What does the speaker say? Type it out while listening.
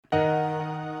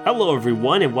Hello,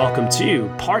 everyone, and welcome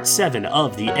to Part 7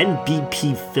 of the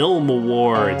NBP Film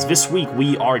Awards. This week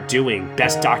we are doing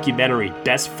Best Documentary,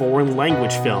 Best Foreign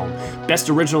Language Film, Best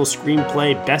Original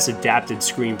Screenplay, Best Adapted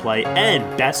Screenplay, and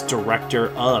Best Director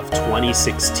of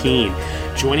 2016.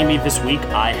 Joining me this week,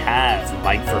 I have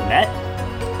Mike Vermette.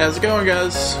 How's it going,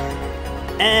 guys?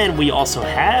 And we also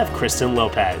have Kristen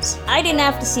Lopez. I didn't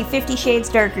have to see 50 Shades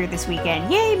Darker this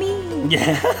weekend. Yay, me!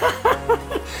 Yeah.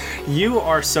 You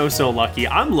are so lucky.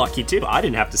 I'm lucky, too. I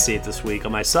didn't have to see it this week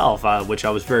myself, which I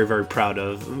was very, very proud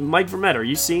of. Mike Vermette, are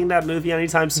you seeing that movie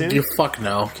anytime soon? You fuck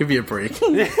no. Give me a break.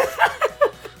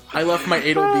 I left my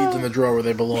Adol beads in the drawer where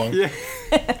they belong. Yeah.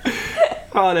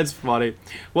 Oh, that's funny.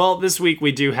 Well, this week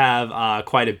we do have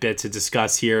quite a bit to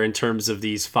discuss here in terms of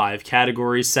these 5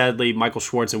 categories. Sadly, Michael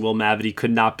Schwartz and Will Mavity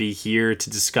could not be here to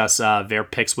discuss their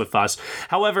picks with us.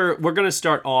 However, we're going to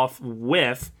start off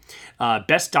with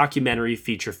Best Documentary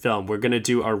Feature Film. We're going to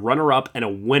do a runner-up and a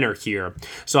winner here.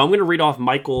 So I'm going to read off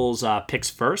Michael's picks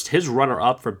first. His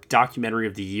runner-up for Documentary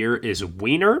of the Year is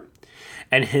Wiener,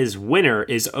 and his winner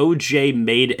is OJ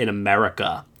Made in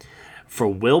America. For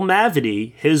Will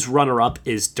Mavity, his runner-up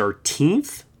is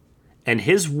 13th, and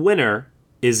his winner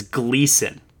is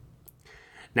Gleason.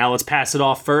 Now let's pass it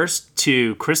off first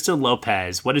to Kristen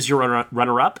Lopez. What is your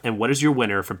runner-up, and what is your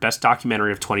winner for Best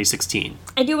Documentary of 2016?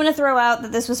 I do want to throw out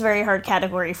that this was a very hard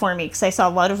category for me because I saw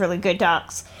a lot of really good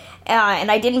docs.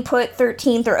 And I didn't put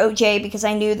 13th or OJ because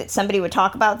I knew that somebody would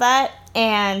talk about that,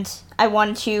 and I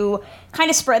wanted to kind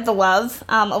of spread the love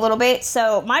a little bit.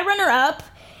 So my runner-up,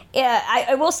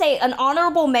 I will say an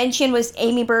honorable mention was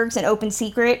Amy Berg's An Open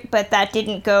Secret, but that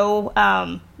didn't go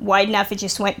wide enough. It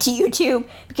just went to YouTube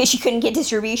because she couldn't get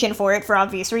distribution for it for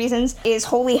obvious reasons. Is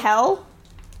Holy Hell?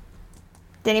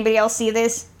 Did anybody else see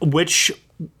this?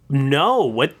 No,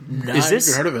 what is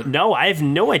this? I've never heard of it. No, I have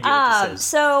no idea what this is.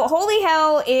 So Holy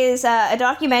Hell is a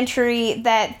documentary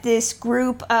that this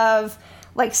group of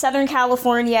like Southern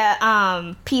California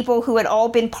people who had all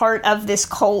been part of this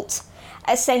cult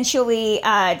essentially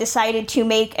decided to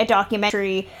make a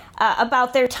documentary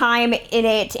about their time in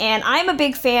it. And I'm a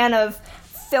big fan of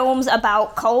films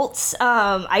about cults.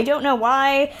 I don't know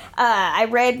why. I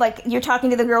read, you're talking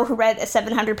to the girl who read a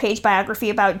 700-page biography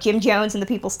about Jim Jones and the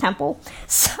People's Temple.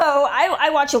 So I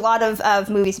watch a lot of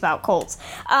movies about cults.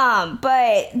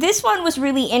 But this one was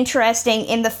really interesting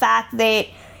in the fact that,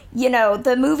 you know,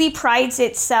 the movie prides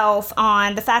itself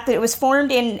on the fact that it was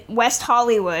formed in West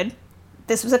Hollywood.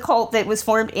 This was a cult that was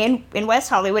formed in West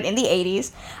Hollywood in the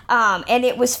 80s, and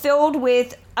it was filled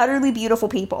with utterly beautiful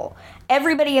people.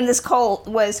 Everybody in this cult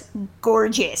was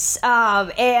gorgeous,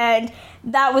 and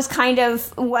that was kind of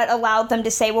what allowed them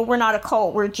to say, well, we're not a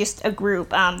cult, we're just a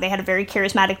group. They had a very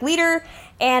charismatic leader,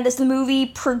 and as the movie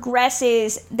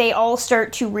progresses, they all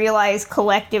start to realize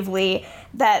collectively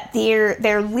that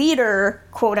their leader,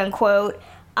 quote-unquote,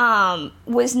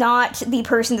 was not the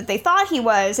person that they thought he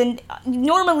was. And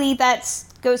normally that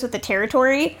goes with the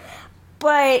territory.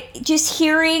 But just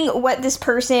hearing what this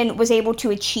person was able to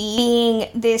achieve, being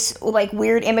this like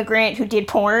weird immigrant who did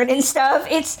porn and stuff,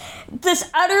 it's this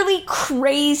utterly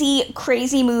crazy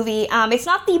movie. It's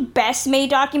not the best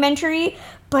made documentary,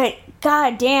 but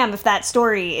goddamn if that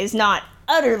story is not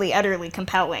utterly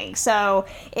compelling. So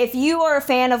if you are a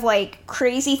fan of like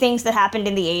crazy things that happened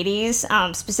in the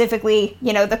 80s, specifically,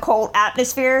 you know, the cult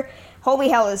atmosphere, Holy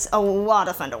Hell is a lot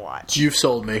of fun to watch. You've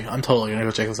sold me. I'm totally gonna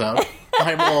go check this out.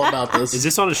 I'm all about this. Is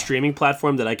this on a streaming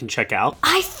platform that I can check out?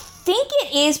 I think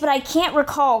it is, but I can't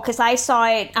recall because I saw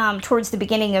it towards the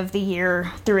beginning of the year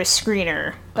through a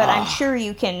screener. But I'm sure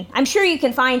you can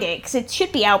find it because it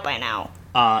should be out by now.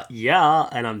 Yeah,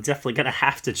 and I'm definitely gonna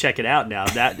have to check it out now.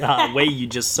 That way you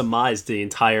just surmised the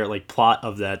entire plot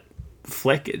of that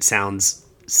flick. It sounds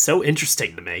so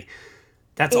interesting to me.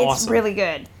 It's awesome. It's really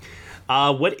good.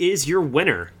 What is your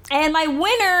winner? And my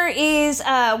winner is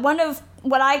one of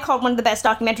what I called one of the best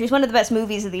documentaries, one of the best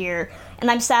movies of the year.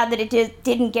 And I'm sad that it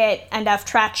didn't get enough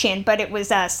traction, but it was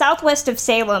Southwest of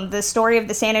Salem, the story of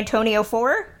the San Antonio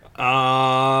Four.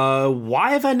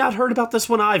 Why have I not heard about this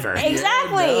one either?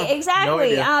 Exactly. No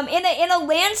idea. In a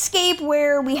landscape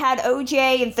where we had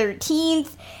OJ and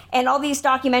 13th and all these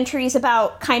documentaries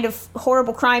about kind of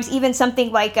horrible crimes, even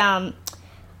something like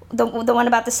the one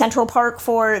about the Central Park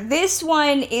Four. This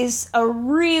one is a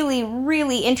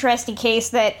really interesting case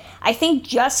that I think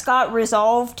just got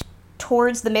resolved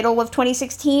towards the middle of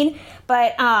 2016,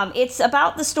 but it's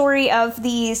about the story of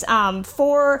these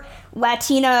 4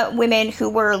 Latina women who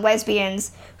were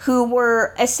lesbians who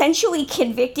were essentially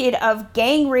convicted of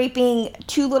gang raping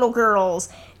 2 little girls,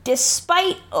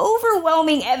 despite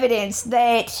overwhelming evidence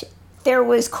that there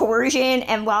was coercion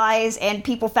and lies and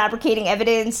people fabricating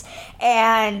evidence,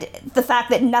 and the fact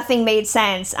that nothing made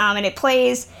sense. And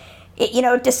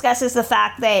it discusses the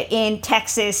fact that in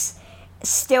Texas,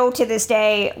 still to this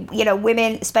day,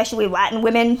 women, especially Latin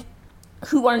women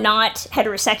who are not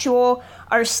heterosexual,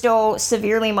 are still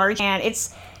severely marginalized. And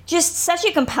it's just such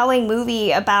a compelling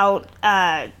movie about,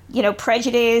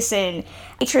 prejudice and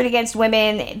hatred against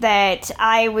women that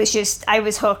I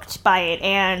was hooked by it.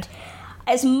 And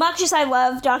as much as I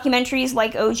love documentaries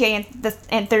like OJ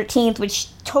and 13th, which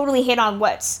totally hit on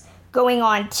what's going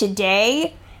on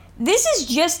today, this is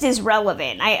just as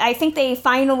relevant. I think they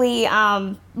finally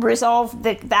resolved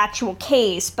the actual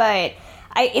case, but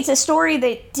it's a story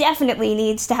that definitely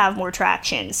needs to have more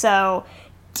traction. So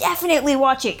definitely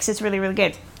watch it because it's really, really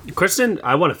good. Kristen,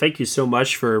 I want to thank you so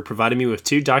much for providing me with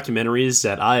 2 documentaries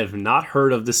that I have not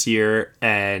heard of this year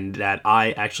and that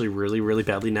I actually really, really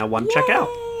badly now want to check out.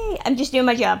 I'm just doing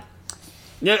my job.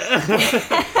 Yeah.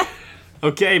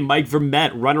 Okay, Mike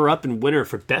Vermette, runner-up and winner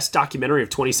for Best Documentary of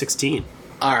 2016.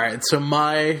 All right, so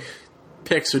my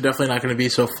picks are definitely not going to be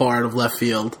so far out of left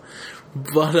field.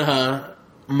 But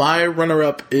my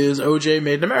runner-up is OJ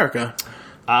Made in America.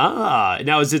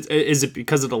 Now is it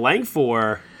because of the length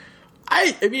or...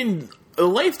 I mean, the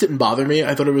length didn't bother me.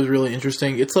 I thought it was really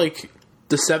interesting. It's like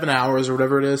the 7 hours or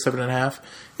whatever it is, 7.5.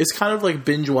 It's kind of like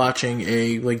binge watching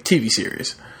a TV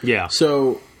series. Yeah.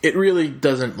 So it really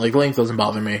doesn't, length doesn't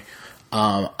bother me.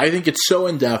 I think it's so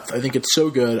in depth. I think it's so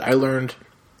good. I learned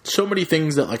so many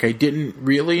things that I didn't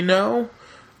really know.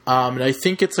 And I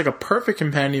think it's a perfect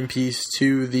companion piece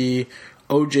to the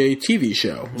OJ TV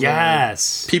show.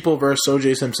 Yes. People vs.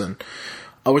 OJ Simpson.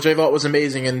 Which I thought was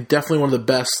amazing and definitely one of the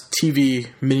best TV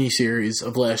miniseries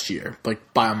of last year,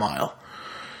 by a mile.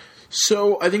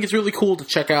 So I think it's really cool to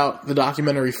check out the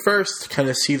documentary first, kind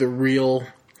of see the real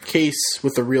case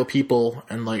with the real people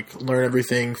and learn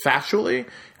everything factually,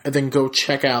 and then go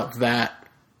check out that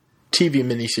TV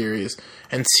miniseries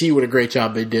and see what a great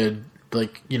job they did,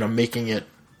 making it,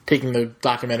 taking the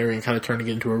documentary and kind of turning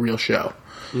it into a real show.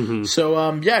 Mm-hmm. So,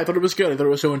 I thought it was good. I thought it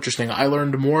was so interesting. I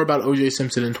learned more about O.J.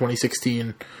 Simpson in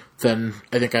 2016 than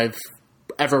I think I've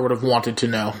ever would have wanted to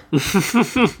know.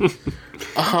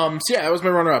 That was my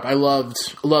runner-up. I loved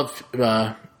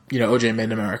O.J. Made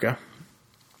in America.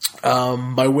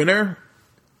 My winner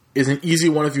is an easy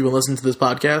one if you've been listening to this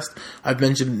podcast. I've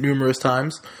mentioned it numerous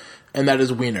times, and that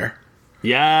is Wiener.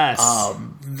 Yes.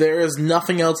 There is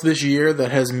nothing else this year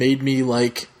that has made me,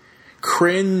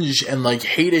 cringe and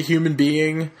hate a human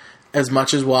being as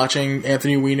much as watching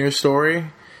Anthony Weiner's story.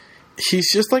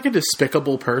 He's just a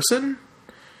despicable person,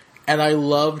 and I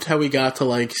loved how we got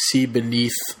to see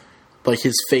beneath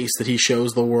his face that he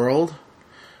shows the world.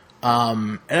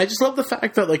 And I just love the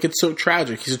fact that it's so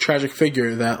tragic. He's a tragic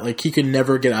figure that he can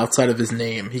never get outside of his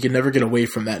name. He can never get away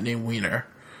from that name Weiner.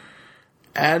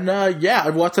 And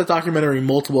I've watched that documentary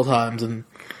multiple times, and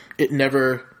it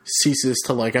never ceases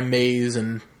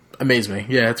to amaze me.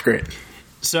 Yeah, it's great.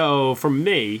 So for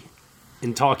me,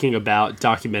 in talking about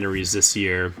documentaries this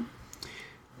year,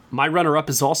 my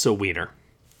runner-up is also Wiener.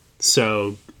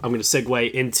 So I'm going to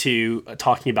segue into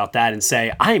talking about that and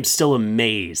say I am still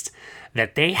amazed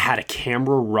that they had a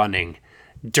camera running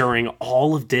during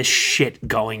all of this shit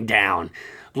going down.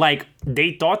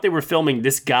 They thought they were filming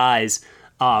this guy's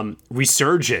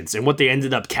resurgence, and what they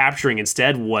ended up capturing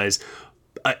instead was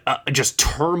just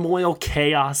turmoil,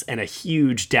 chaos, and a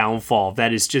huge downfall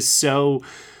that is just so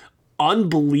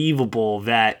unbelievable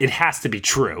that it has to be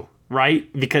true,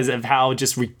 right? Because of how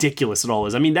just ridiculous it all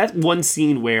is. I mean, that one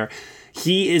scene where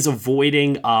he is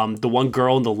avoiding the one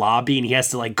girl in the lobby, and he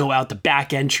has to go out the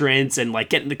back entrance and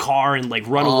get in the car and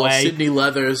run away. Sydney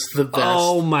Leathers, the best.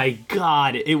 Oh my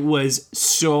God. It was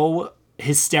so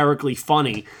hysterically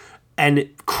funny and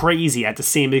crazy at the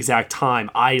same exact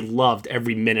time. I loved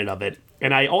every minute of it.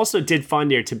 And I also did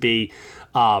find there to be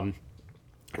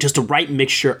just a right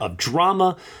mixture of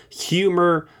drama,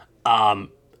 humor,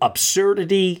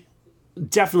 absurdity.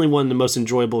 Definitely one of the most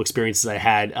enjoyable experiences I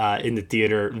had in the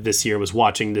theater this year was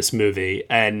watching this movie.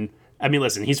 And I mean,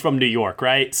 listen, he's from New York,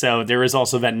 right? So there is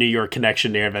also that New York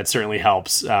connection there that certainly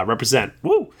helps represent.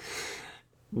 Woo!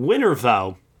 Winner,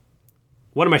 though,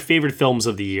 one of my favorite films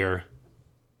of the year.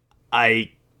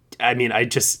 I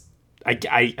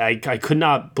could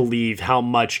not believe how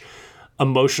much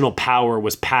emotional power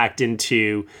was packed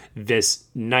into this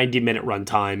 90-minute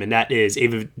runtime, and that is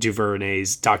Ava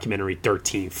DuVernay's documentary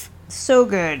 13th. So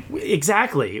good.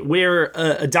 Exactly. Where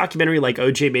a documentary like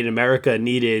OJ Made in America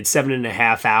needed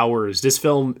 7.5 hours, this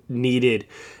film needed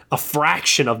a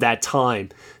fraction of that time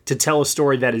to tell a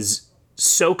story that is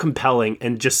so compelling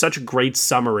and just such a great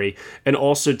summary, and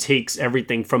also takes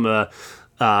everything from a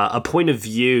point of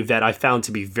view that I found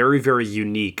to be very, very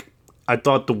unique. I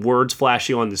thought the words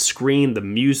flashing on the screen, the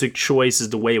music choices,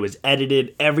 the way it was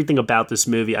edited, everything about this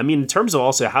movie. I mean, in terms of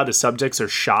also how the subjects are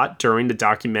shot during the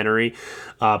documentary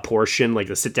portion, like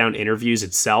the sit-down interviews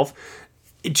itself,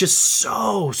 it just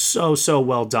so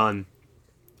well done.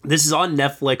 This is on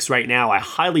Netflix right now. I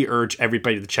highly urge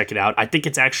everybody to check it out. I think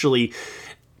it's actually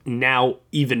now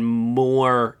even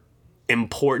more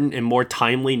important and more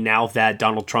timely now that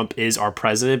Donald Trump is our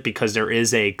president, because there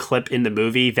is a clip in the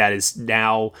movie that is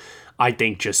now, I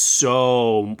think, just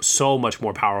so much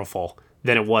more powerful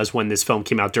than it was when this film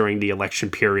came out during the election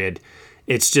period.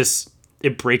 It's just,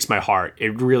 it breaks my heart.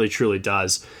 It really, truly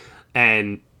does.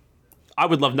 And I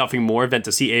would love nothing more than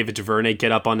to see Ava DuVernay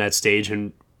get up on that stage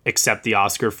and accept the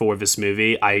Oscar for this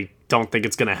movie. I don't think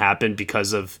it's going to happen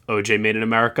because of OJ Made in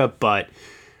America, but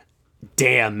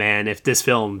damn, man, if this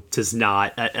film does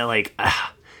not, to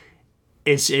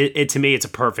me, it's a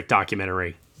perfect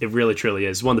documentary. It really, truly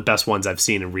is. One of the best ones I've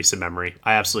seen in recent memory.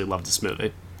 I absolutely love this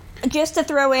movie. Just to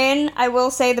throw in, I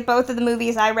will say that both of the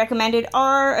movies I recommended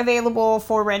are available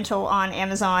for rental on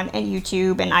Amazon and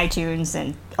YouTube and iTunes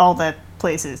and all the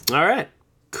places. All right,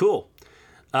 cool.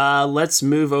 Let's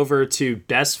move over to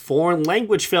Best Foreign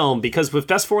Language Film, because with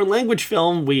Best Foreign Language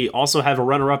Film, we also have a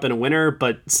runner-up and a winner,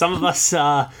 but some of us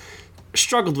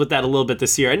struggled with that a little bit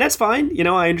this year, and that's fine. You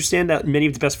know, I understand that many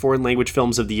of the best foreign language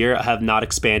films of the year have not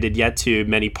expanded yet to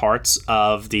many parts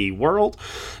of the world,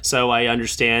 so I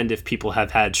understand if people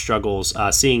have had struggles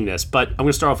seeing this. But I'm going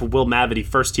to start off with Will Mavity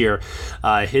first here.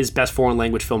 His best foreign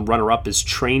language film runner-up is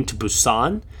Train to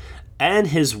Busan, and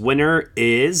his winner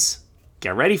is,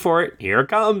 get ready for it, here it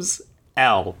comes,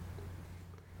 Elle.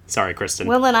 Sorry, Kristen.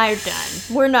 Will and I are done.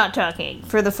 We're not talking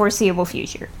for the foreseeable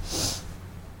future.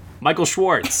 Michael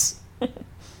Schwartz.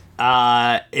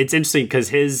 It's interesting because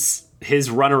his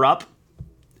runner-up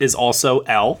is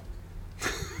Elle.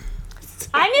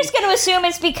 I'm just going to assume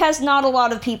it's because not a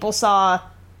lot of people saw.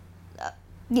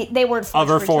 They weren't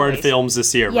other foreign choice. films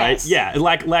this year, Yes. right? Yeah,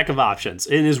 lack of options.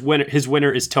 And his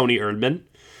winner is Tony Erdmann.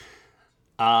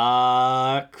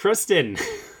 Kristen,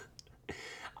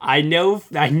 I know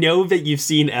that you've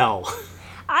seen Elle.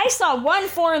 I saw one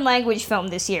foreign language film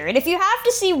this year, and if you have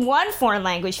to see one foreign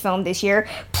language film this year,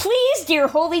 please, dear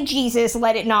holy Jesus,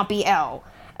 let it not be Elle.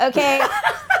 Okay?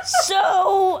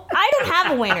 So, I don't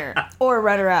have a winner or a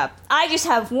runner-up. I just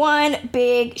have one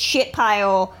big shit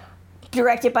pile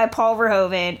directed by Paul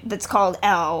Verhoeven that's called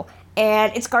Elle,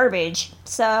 and it's garbage.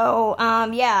 So,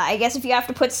 yeah, I guess if you have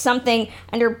to put something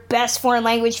under best foreign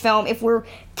language film,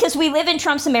 because we live in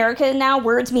Trump's America now,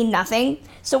 words mean nothing.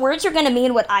 So words are going to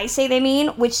mean what I say they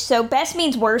mean, so best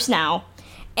means worse now.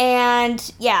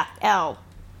 And, yeah, Elle.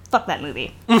 Fuck that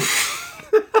movie.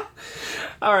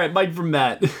 All right, Mike from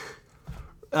Matt.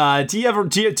 Do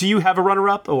you have a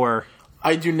runner-up, or?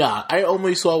 I do not. I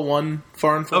only saw one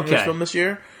foreign film this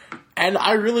year, and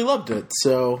I really loved it.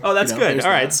 So, oh, that's good. All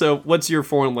right, that. so what's your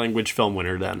foreign language film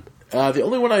winner then? The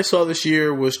only one I saw this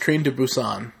year was Train to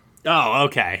Busan. Oh,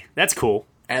 okay, that's cool.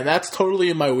 And that's totally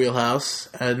in my wheelhouse.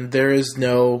 And there is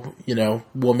no,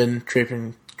 woman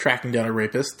tracking down a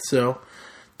rapist. So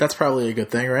that's probably a good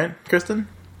thing, right, Kristen?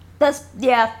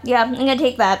 Yeah, I'm gonna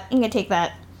take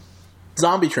that.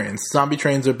 Zombie trains. Zombie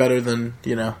trains are better than,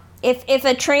 If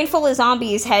a train full of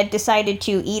zombies had decided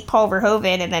to eat Paul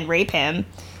Verhoeven and then rape him,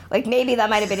 maybe that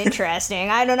might have been interesting.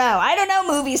 I don't know. I don't know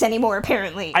movies anymore,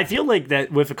 apparently. I feel like that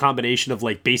with a combination of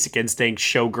Basic Instinct,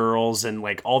 Showgirls, and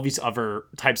all these other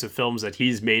types of films that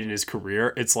he's made in his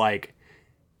career, it's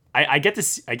I get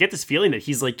this feeling that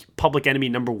he's Public Enemy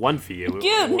 #1 for you.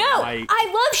 Dude, no. I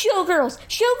love Showgirls.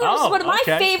 Showgirls is one of my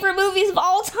favorite movies of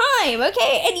all time,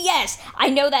 okay? And yes, I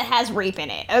know that has rape in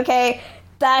it, okay?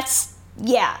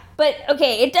 Yeah, but,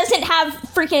 okay, it doesn't have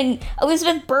freaking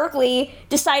Elizabeth Berkley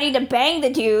deciding to bang the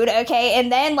dude, okay, and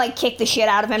then, kick the shit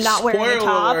out of him not wearing a top.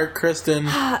 Spoiler alert, Kristen.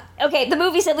 Okay, the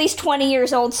movie's at least 20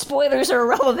 years old. Spoilers are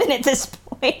irrelevant at this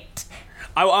point.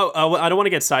 I don't want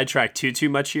to get sidetracked too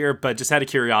much here, but just out of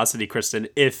curiosity, Kristen,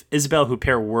 if Isabelle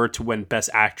Huppert were to win Best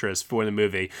Actress for the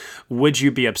movie, would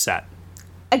you be upset?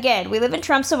 Again, we live in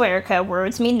Trump's America.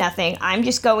 Words mean nothing. I'm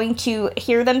just going to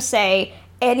hear them say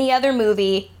any other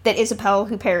movie that Isabelle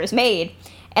Huppert has made,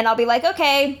 and I'll be like,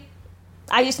 okay,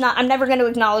 I'm never going to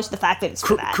acknowledge the fact that it's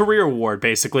for that. Career award,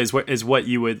 basically, is what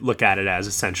you would look at it as,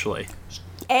 essentially.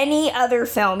 Any other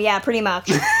film, yeah, pretty much.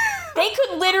 They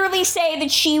could literally say that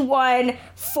she won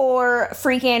for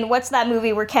freaking, what's that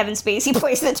movie where Kevin Spacey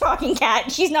plays the talking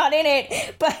cat? She's not in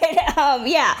it, but,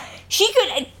 yeah. She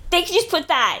could, They could just put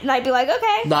that, and I'd be like,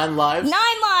 okay. 9 lives? 9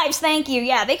 lives, thank you.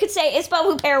 Yeah, they could say,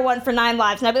 Isabelle Huppert won for 9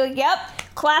 lives, and I'd be like, yep,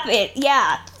 clap it.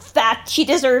 Yeah, that, she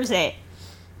deserves it.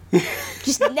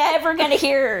 Just never gonna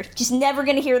hear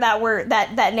that word,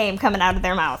 that name coming out of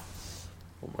their mouth.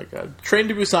 Oh my god. Train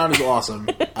to Busan is awesome.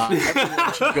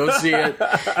 Everyone should go see it.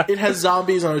 It has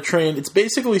zombies on a train. It's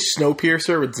basically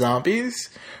Snowpiercer with zombies.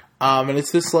 And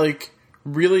it's this, like,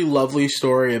 really lovely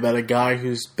story about a guy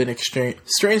who's been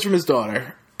estranged from his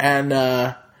daughter. And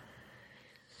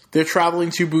they're traveling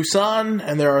to Busan,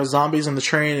 and there are zombies on the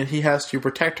train, and he has to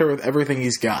protect her with everything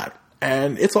he's got.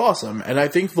 And it's awesome. And I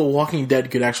think The Walking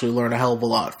Dead could actually learn a hell of a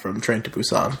lot from Train to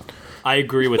Busan. I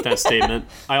agree with that statement.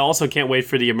 I also can't wait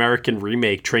for the American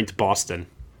remake, Train to Boston.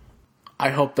 I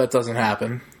hope that doesn't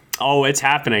happen. Oh, it's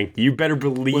happening. You better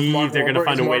believe they're going to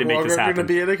find a way to make this happen. Going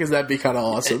to be in it? Because that'd be kind of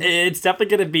awesome. It's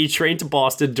definitely going to be Train to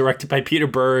Boston, directed by Peter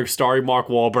Berg, starring Mark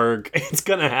Wahlberg. It's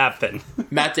going to happen.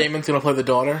 Matt Damon's going to play the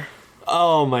daughter.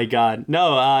 Oh my God!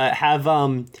 No, have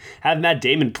Matt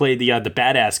Damon play the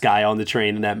badass guy on the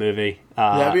train in that movie.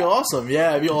 That'd be awesome.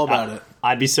 Yeah, I'd be all about it.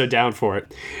 I'd be so down for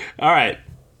it. All right,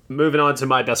 moving on to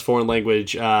my best foreign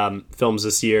language films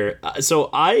this year.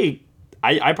 So I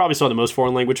probably saw the most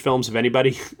foreign language films of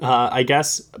anybody, I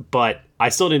guess, but I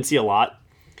still didn't see a lot.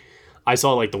 I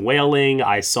saw like The Wailing,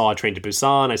 I saw Train to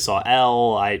Busan, I saw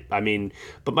Elle. I mean,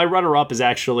 but my runner-up is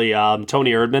actually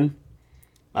Tony Erdmann.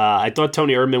 I thought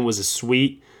Tony Erdmann was a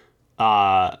sweet,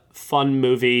 fun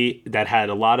movie that had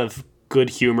a lot of good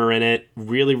humor in it.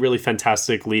 Really, really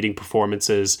fantastic leading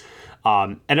performances.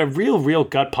 And a real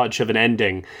gut punch of an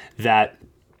ending that,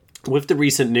 with the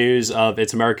recent news of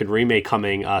its American remake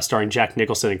coming, starring Jack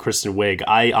Nicholson and Kristen Wiig,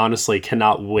 I honestly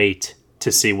cannot wait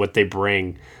to see what they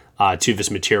bring to this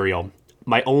material.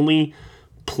 My only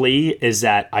plea is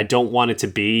that I don't want it to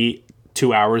be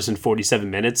 2 hours and 47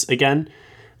 minutes again.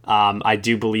 I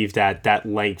do believe that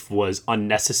length was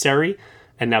unnecessary,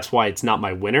 and that's why it's not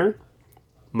my winner.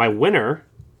 My winner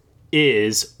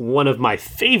is one of my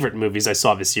favorite movies I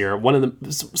saw this year.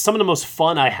 Some of the most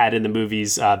fun I had in the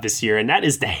movies this year, and that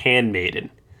is The Handmaiden,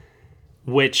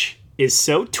 which is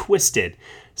so twisted,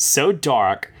 so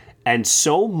dark, and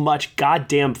so much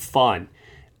goddamn fun.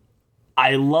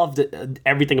 I loved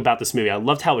everything about this movie. I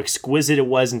loved how exquisite it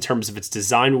was in terms of its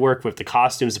design work with the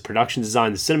costumes, the production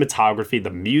design, the cinematography,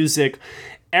 the music.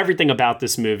 Everything about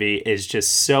this movie is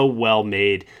just so well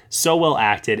made, so well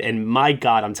acted. And my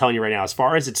God, I'm telling you right now, as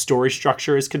far as its story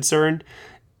structure is concerned,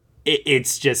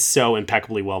 it's just so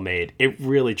impeccably well made. It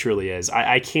really, truly is.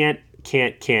 I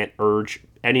can't urge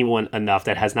anyone enough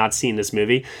that has not seen this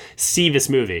movie, see this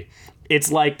movie.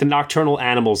 It's like the Nocturnal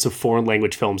Animals of foreign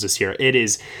language films this year. It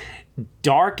is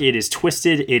dark, it is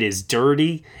twisted, it is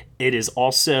dirty, it is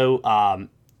also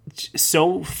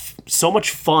so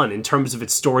much fun in terms of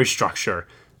its story structure.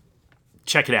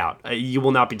 Check it out. You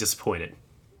will not be disappointed.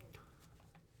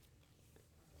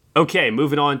 Okay,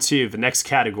 moving on to the next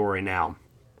category now.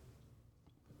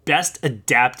 Best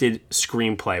Adapted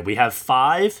Screenplay. We have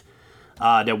 5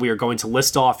 that we are going to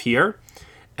list off here.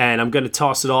 And I'm going to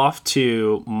toss it off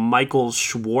to Michael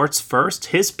Schwartz first.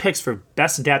 His picks for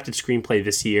Best Adapted Screenplay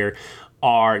this year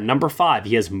are number 5,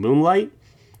 he has Moonlight.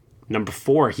 Number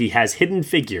 4, he has Hidden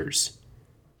Figures.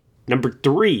 Number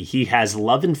 3, he has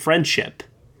Love and Friendship.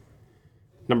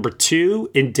 Number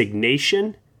 2,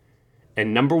 Indignation.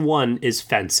 And number 1 is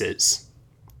Fences.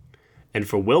 And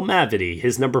for Will Mavity,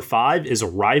 his number 5 is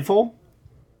Arrival.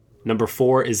 Number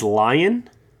 4 is Lion.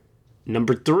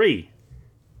 Number 3,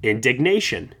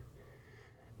 Indignation.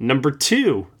 Number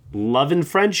 2, Love and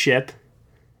Friendship.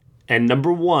 And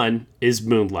number 1 is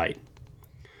Moonlight.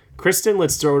 Kristen,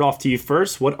 let's throw it off to you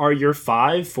first. What are your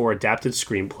 5 for adapted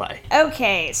screenplay?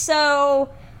 Okay,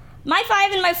 so my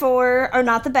 5 and my 4 are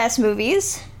not the best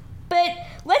movies, but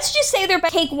let's just say they're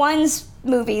Take One's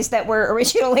movies that were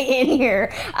originally in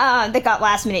here that got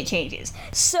last minute changes.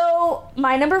 So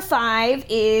my number 5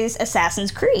 is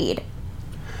Assassin's Creed.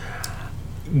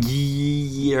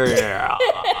 Yeah.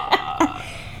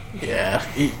 Yeah.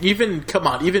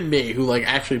 Even me, who like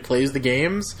actually plays the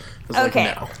games, is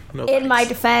okay. Like, no in thanks. my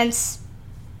defense,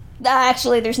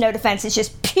 actually, there's no defense. It's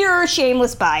just pure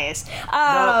shameless bias.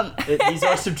 These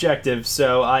are subjective,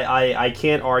 so I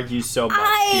can't argue so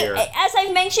much here. As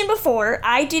I've mentioned before,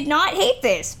 I did not hate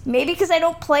this. Maybe because I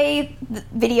don't play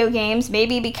video games.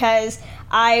 Maybe because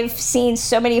I've seen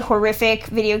so many horrific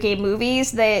video game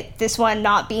movies that this one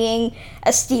not being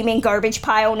a steaming garbage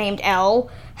pile named Elle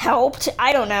helped.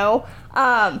 I don't know.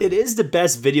 It is the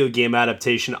best video game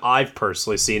adaptation I've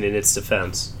personally seen in its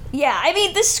defense. Yeah, I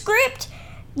mean, the script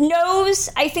knows,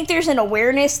 I think there's an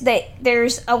awareness that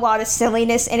there's a lot of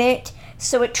silliness in it.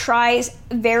 so it tries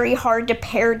very hard to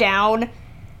pare down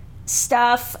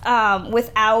stuff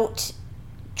without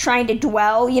trying to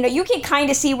dwell. You know, you can kind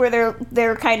of see where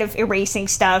they're kind of erasing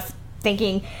stuff,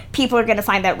 thinking people are going to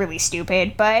find that really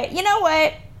stupid. But you know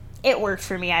what? It worked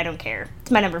for me. I don't care.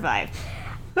 It's my number 5.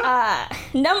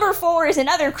 Number 4 is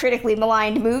another critically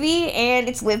maligned movie, and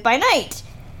it's Live by Night.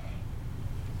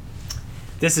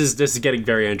 This is getting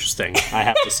very interesting, I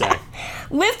have to say.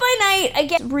 Live by Night,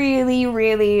 again, really,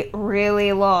 really,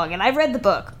 really long. And I've read the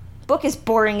book. Book is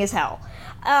boring as hell.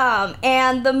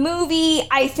 And the movie,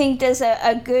 I think, does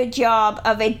a good job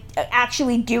of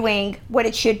actually doing what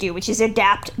it should do, which is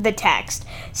adapt the text.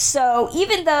 So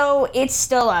even though it's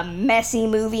still a messy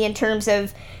movie in terms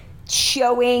of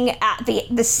showing at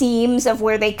the seams of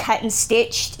where they cut and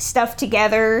stitched stuff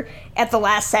together at the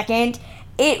last second,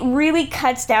 it really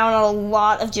cuts down on a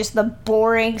lot of just the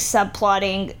boring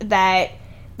subplotting that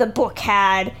the book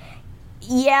had.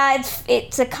 Yeah,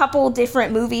 it's a couple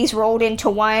different movies rolled into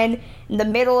one. In the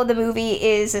middle of the movie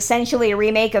is essentially a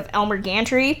remake of Elmer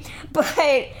Gantry.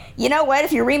 But you know what?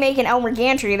 If you're remaking Elmer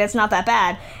Gantry, that's not that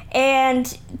bad.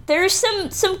 And there's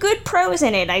some good prose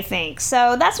in it, I think.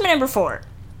 So that's my number 4.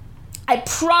 I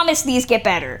promise these get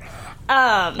better.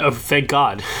 Oh, thank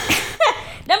God.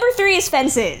 Number 3 is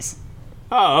Fences.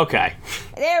 Oh, okay.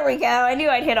 There we go. I knew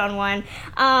I'd hit on one.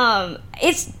 I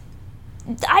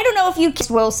don't know if you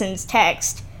kissed Wilson's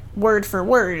text word for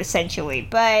word, essentially,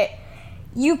 but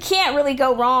you can't really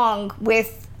go wrong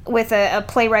with a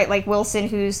playwright like Wilson,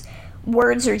 whose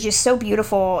words are just so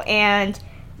beautiful and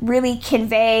really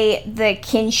convey the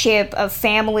kinship of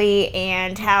family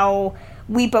and how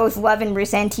we both love and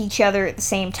resent each other at the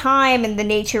same time, and the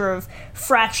nature of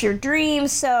fractured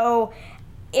dreams. So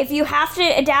if you have to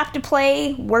adapt a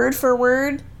play word for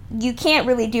word, you can't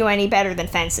really do any better than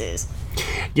Fences.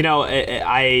 You know,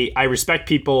 I respect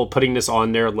people putting this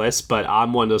on their list, but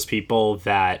I'm one of those people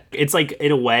that it's like,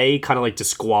 in a way, kind of like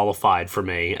disqualified for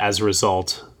me as a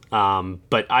result.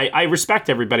 But I respect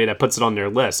everybody that puts it on their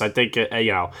list. I think,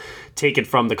 take it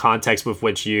from the context with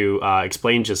which you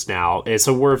explained just now. It's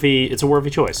a worthy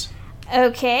choice.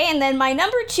 Okay, and then my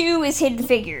number 2 is Hidden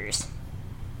Figures.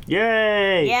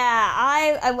 Yay! Yeah,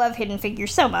 I love Hidden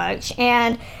Figures so much,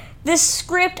 and this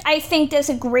script, I think, does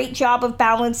a great job of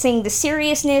balancing the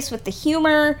seriousness with the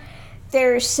humor.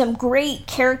 There's some great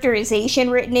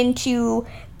characterization written into...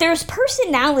 There's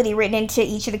personality written into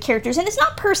each of the characters, and it's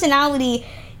not personality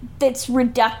that's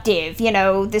reductive. You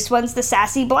know, this one's the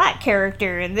sassy black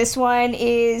character, and this one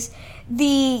is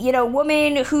the,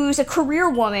 woman who's a career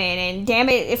woman, and damn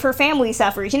it if her family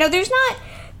suffers. There's not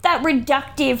that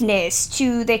reductiveness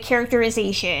to the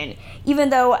characterization, even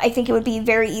though I think it would be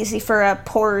very easy for a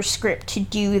poorer script to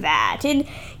do that. And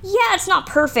yeah, it's not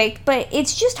perfect, but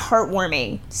it's just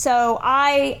heartwarming. So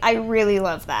I really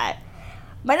love that.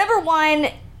 My number 1,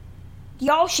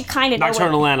 y'all should kind of know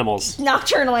Nocturnal Animals.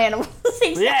 Nocturnal Animals.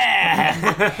 Exactly.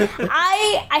 Yeah!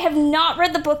 I have not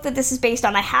read the book that this is based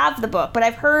on. I have the book, but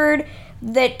I've heard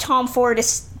that Tom Ford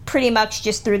is pretty much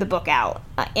just threw the book out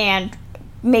and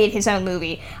made his own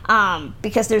movie,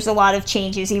 because there's a lot of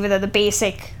changes, even though the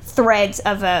basic threads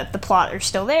of the plot are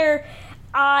still there.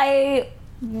 I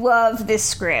love this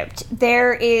script.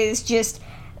 There is just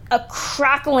a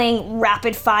crackling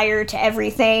rapid fire to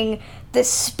everything. The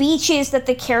speeches that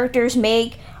the characters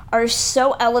make are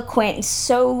so eloquent and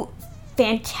so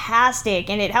fantastic,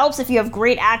 and it helps if you have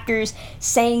great actors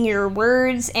saying your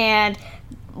words. And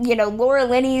Laura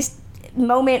Linney's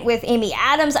moment with Amy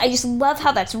Adams, I just love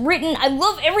how that's written. I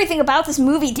love everything about this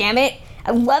movie, damn it.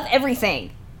 I love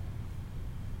everything.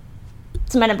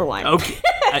 It's my number 1. Okay.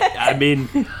 I mean,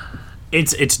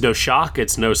 it's no shock,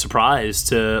 it's no surprise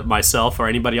to myself or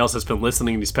anybody else that's been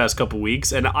listening these past couple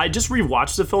weeks. And I just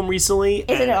rewatched the film recently.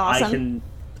 Isn't it awesome?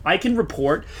 I can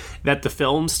report that the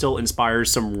film still inspires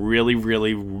some really,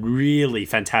 really, really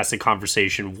fantastic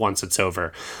conversation once it's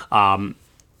over.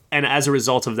 And as a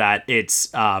result of that, it's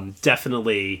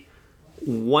definitely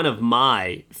one of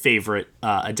my favorite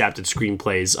adapted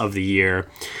screenplays of the year,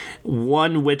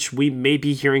 one which we may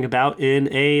be hearing about in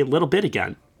a little bit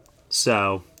again.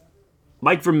 So,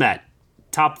 Mike Vermette,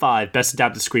 top 5 best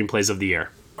adapted screenplays of the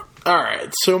year. All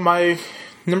right, so my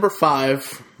number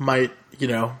 5 might,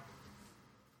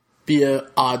 be an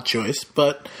odd choice,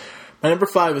 but my number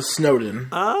 5 is Snowden.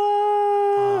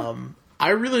 I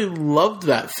really loved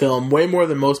that film way more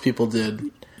than most people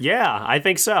did. Yeah, I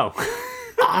think so.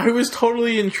 I was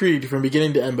totally intrigued from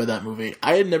beginning to end by that movie.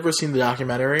 I had never seen the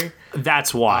documentary.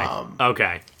 That's why.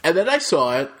 Okay. And then I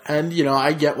saw it, and,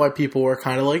 I get why people were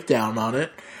kind of, down on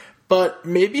it. But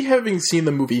maybe having seen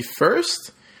the movie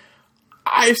first,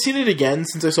 I've seen it again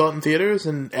since I saw it in theaters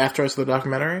and after I saw the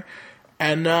documentary.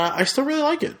 And I still really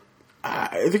like it.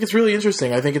 I think it's really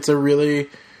interesting. I think it's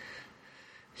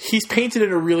he's painted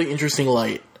in a really interesting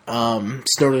light,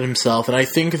 Snowden himself, and I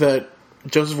think that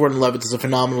Joseph Gordon-Levitt does a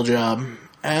phenomenal job.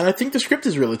 And I think the script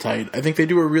is really tight. I think they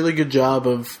do a really good job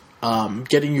of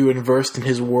getting you immersed in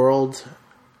his world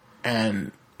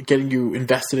and getting you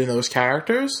invested in those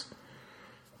characters.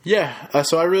 Yeah,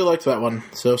 so I really liked that one.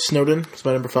 So Snowden is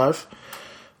my number 5.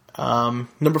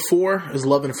 Number 4 is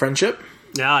Love and Friendship.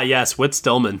 Ah, yes, Whit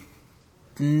Stillman.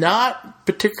 Not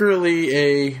particularly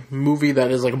a movie that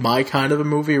is like my kind of a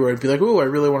movie where I'd be like, ooh, I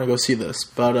really want to go see this.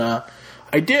 But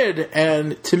I did,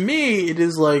 and to me, it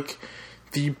is like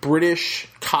the British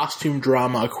costume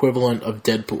drama equivalent of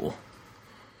Deadpool.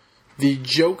 The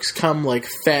jokes come like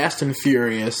fast and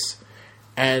furious,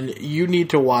 and you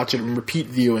need to watch it in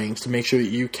repeat viewings to make sure that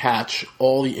you catch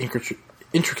all the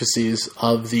intricacies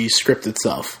of the script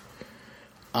itself.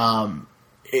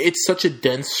 It's such a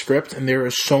dense script, and there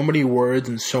are so many words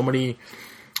and so many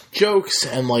jokes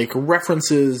and like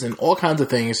references and all kinds of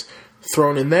things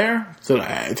thrown in there that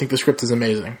I think the script is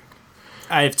amazing.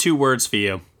 I have 2 words for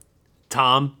you.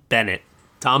 Tom Bennett.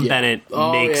 Tom Bennett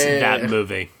makes that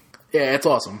movie. Yeah, it's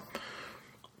awesome.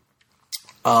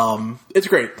 It's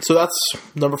great. So that's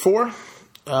number 4.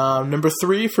 Number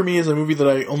 3 for me is a movie that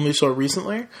I only saw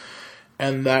recently,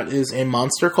 and that is A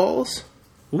Monster Calls.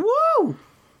 Woo!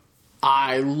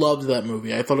 I loved that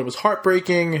movie. I thought it was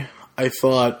heartbreaking. I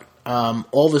thought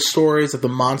all the stories that the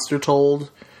monster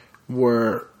told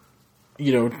were,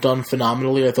 done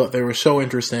phenomenally. I thought they were so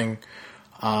interesting.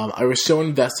 I was so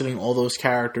invested in all those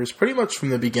characters pretty much from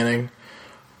the beginning.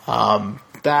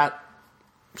 That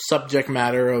subject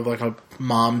matter of like a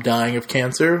mom dying of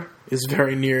cancer is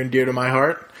very near and dear to my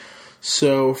heart.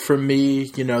 So for me,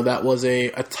 that was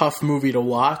a tough movie to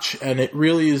watch, and it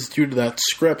really is due to that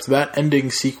script, that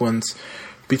ending sequence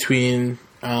between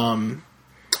the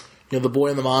boy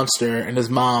and the monster and his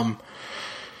mom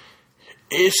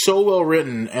is so well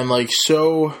written and like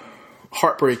so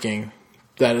heartbreaking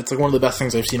that it's like one of the best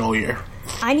things I've seen all year.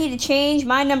 I need to change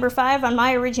my number 5 on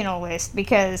my original list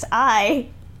because I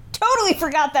totally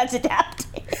forgot that's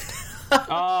adapted.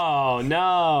 Oh,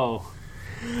 no.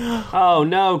 Oh,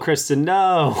 no, Kristen,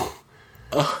 no.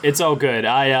 It's all good.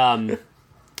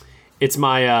 It's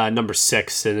my number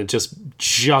 6, and it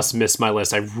just missed my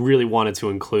list. I really wanted to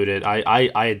include it.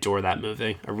 I adore that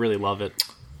movie. I really love it.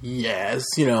 Yes,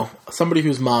 somebody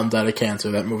whose mom died of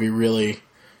cancer, that movie really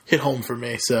hit home for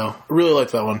me, so I really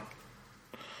liked that one.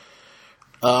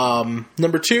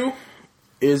 Number 2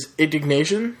 is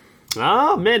Indignation.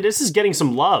 Oh, man, this is getting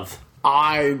some love.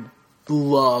 I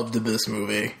loved this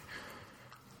movie.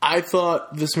 I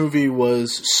thought this movie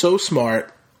was so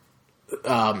smart,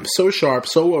 so sharp,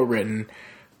 so well written.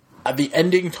 The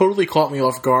ending totally caught me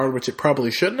off guard, which it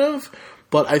probably shouldn't have,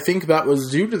 but I think that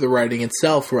was due to the writing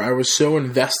itself, where I was so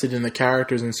invested in the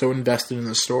characters and so invested in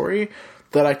the story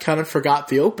that I kind of forgot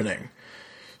the opening.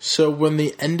 So when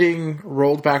the ending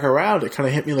rolled back around, it kind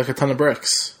of hit me like a ton of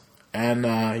bricks. And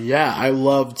I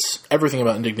loved everything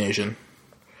about Indignation.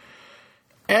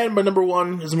 And my number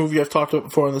 1 is a movie I've talked about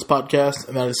before on this podcast,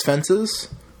 and that is Fences.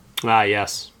 Ah,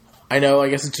 yes. I know, I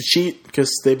guess it's a cheat,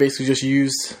 because they basically just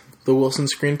used the Wilson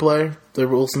screenplay, the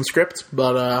Wilson script,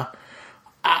 but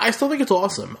I still think it's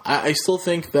awesome. I still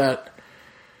think that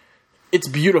it's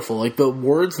beautiful. Like, the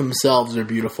words themselves are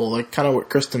beautiful, like kind of what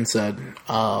Kristen said.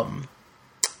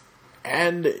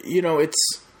 And,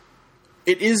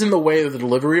 it is in the way of the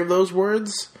delivery of those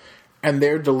words, and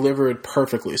they're delivered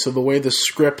perfectly. So the way the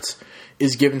script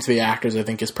is given to the actors, I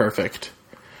think, is perfect.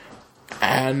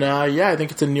 And, I think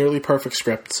it's a nearly perfect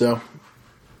script. So,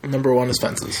 number 1 is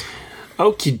Fences.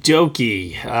 Okie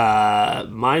dokie.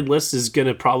 My list is going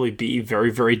to probably be very,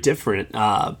 very different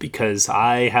because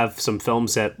I have some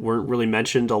films that weren't really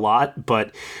mentioned a lot,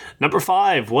 but number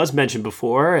 5 was mentioned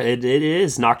before. It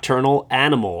is Nocturnal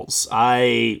Animals.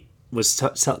 I was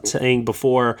saying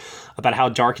before about how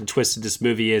dark and twisted this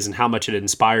movie is and how much it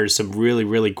inspires some really,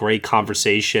 really great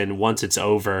conversation once it's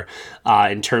over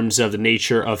in terms of the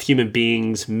nature of human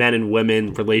beings, men and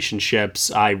women,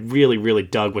 relationships. I really, really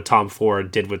dug what Tom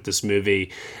Ford did with this movie,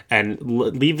 and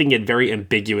leaving it very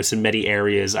ambiguous in many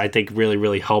areas, I think really,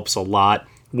 really helps a lot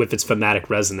with its thematic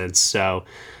resonance. So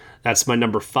that's my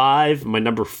number 5. My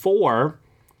number 4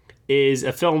 is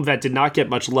a film that did not get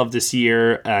much love this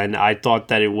year, and I thought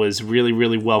that it was really,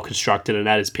 really well constructed, and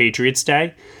that is Patriots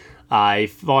Day. I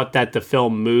thought that the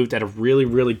film moved at a really,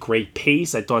 really great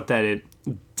pace. I thought that it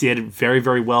did very,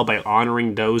 very well by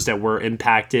honoring those that were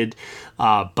impacted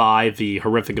by the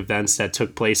horrific events that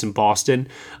took place in Boston.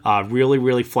 Really,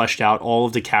 really fleshed out all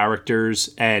of the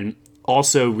characters, and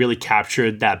also really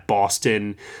captured that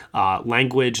Boston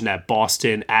language and that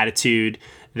Boston attitude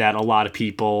that a lot of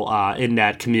people in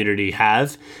that community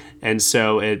have. And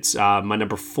so it's my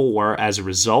number 4 as a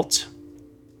result.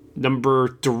 Number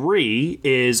 3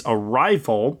 is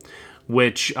Arrival,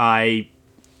 which I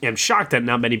am shocked that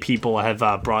not many people have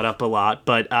brought up a lot,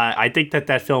 but I think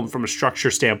that film, from a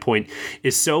structure standpoint,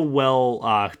 is so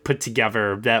well put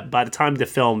together that by the time the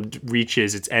film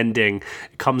reaches its ending,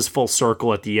 it comes full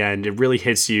circle at the end. It really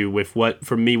hits you with what,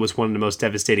 for me, was one of the most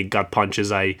devastating gut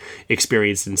punches I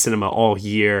experienced in cinema all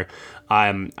year.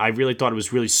 I really thought it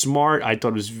was really smart. I thought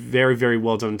it was very, very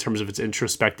well done in terms of its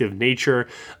introspective nature.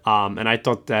 And I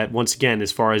thought that, once again,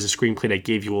 as far as a screenplay that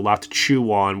gave you a lot to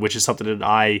chew on, which is something that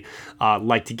I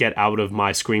like to get out of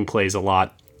my screenplays a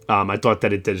lot, I thought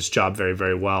that it did its job very,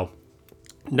 very well.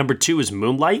 Number 2 is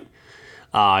Moonlight.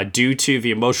 Due to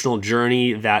the emotional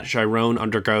journey that Chiron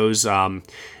undergoes,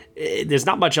 there's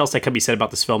not much else that can be said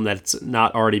about this film that's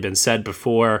not already been said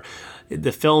before.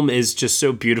 The film is just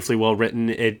so beautifully well written.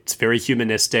 It's very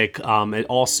humanistic. It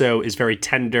also is very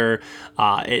tender.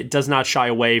 It does not shy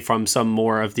away from some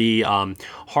more of the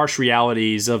harsh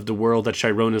realities of the world that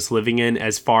Chiron is living in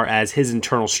as far as his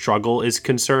internal struggle is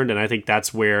concerned. And I think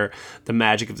that's where the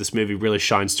magic of this movie really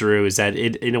shines through, is that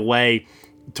it, in a way,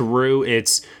 through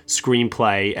its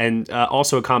screenplay and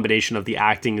also a combination of the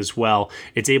acting as well,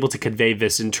 it's able to convey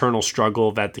this internal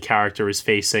struggle that the character is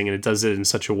facing, and it does it in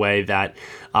such a way that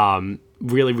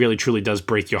really, really, truly does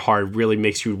break your heart, really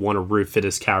makes you want to root for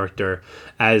this character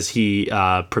as he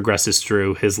progresses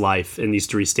through his life in these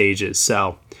 3 stages.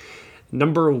 So,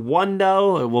 number 1,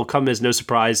 though, it will come as no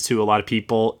surprise to a lot of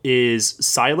people, is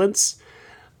Silence.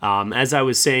 As I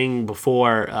was saying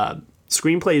before,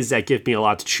 screenplays that give me a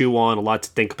lot to chew on, a lot to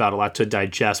think about, a lot to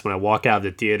digest when I walk out of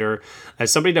the theater.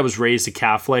 As somebody that was raised a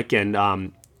Catholic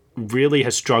and really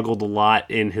has struggled a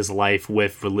lot in his life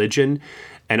with religion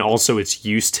and also its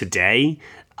use today,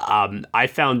 I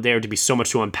found there to be so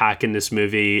much to unpack in this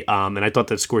movie. And I thought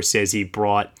that Scorsese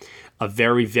brought a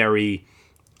very, very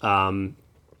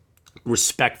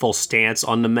respectful stance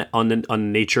on the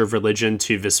nature of religion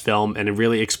to this film, and it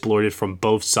really explored it from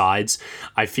both sides.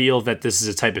 I feel that this is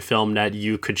a type of film that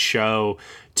you could show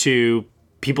to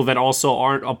people that also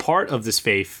aren't a part of this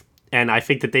faith, and I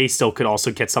think that they still could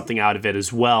also get something out of it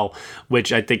as well,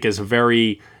 which I think is a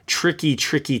very tricky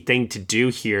thing to do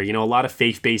here. You know, a lot of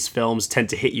faith-based films tend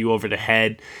to hit you over the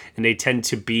head, and they tend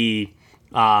to be,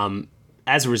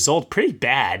 as a result, pretty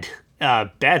bad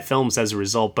films as a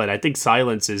result, but I think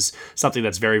Silence is something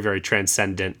that's very, very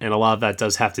transcendent, and a lot of that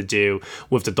does have to do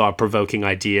with the thought-provoking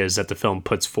ideas that the film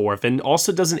puts forth, and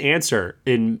also doesn't answer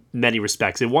in many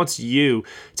respects. It wants you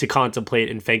to contemplate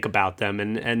and think about them,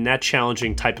 and that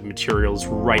challenging type of material is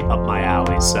right up my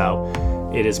alley, so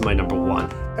it is my number 1.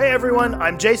 Hey everyone,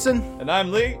 I'm Jason. And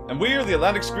I'm Lee, and we are the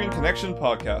Atlantic Screen Connection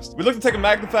podcast. We look to take a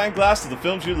magnifying glass to the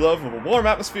films you love with a warm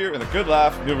atmosphere and a good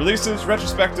laugh, new releases,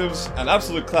 retrospectives, and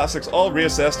absolute classics all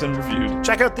reassessed and reviewed.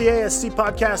 Check out the ASC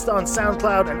podcast on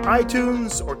SoundCloud and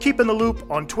iTunes, or keep in the loop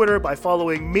on Twitter by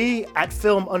following me at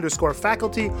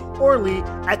film_faculty or Lee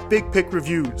at Big Pick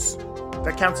Reviews.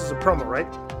 That counts as a promo, right?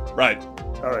 Right.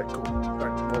 All right, cool. All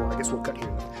right, well, I guess we'll cut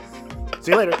here.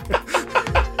 See you later.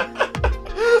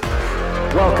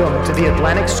 Welcome to the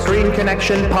Atlantic Screen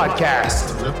Connection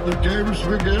podcast. Let the games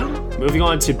begin. Moving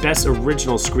on to Best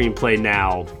Original Screenplay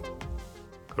now.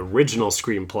 Original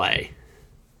Screenplay.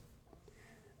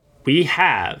 We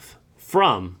have,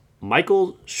 from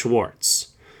Michael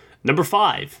Schwartz, number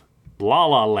 5, La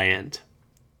La Land.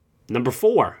 Number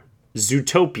 4,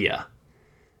 Zootopia.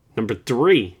 Number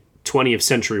 3, 20th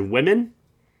Century Women.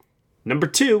 Number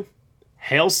 2,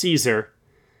 Hail Caesar.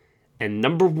 And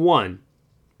number 1,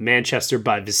 Manchester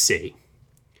by the Sea.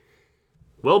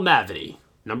 Will Mavity,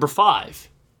 number 5,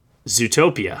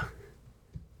 Zootopia.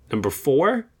 Number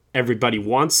 4, Everybody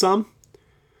Wants Some.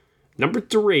 Number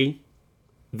 3,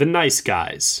 The Nice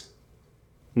Guys.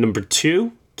 Number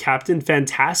 2, Captain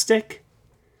Fantastic.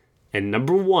 And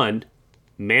number 1,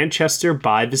 Manchester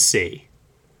by the Sea.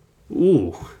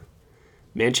 Ooh,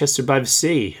 Manchester by the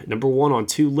Sea, number 1 on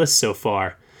 2 lists so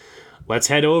far. Let's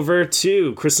head over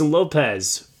to Kristen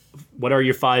Lopez. What are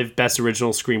your 5 best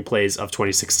original screenplays of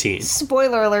 2016?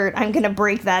 Spoiler alert, I'm going to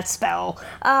break that spell.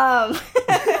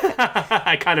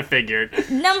 I kind of figured.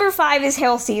 Number 5 is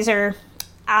Hail Caesar.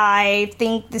 I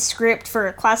think the script for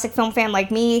a classic film fan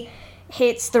like me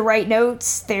hits the right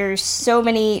notes. There's so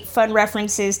many fun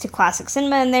references to classic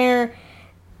cinema in there.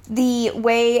 The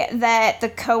way that the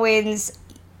Coens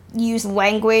use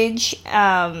language,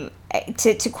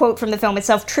 to quote from the film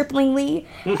itself, triplingly.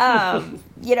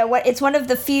 You know what? It's one of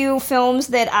the few films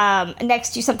that,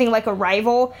 next to something like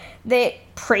Arrival, that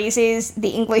praises the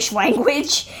English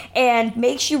language and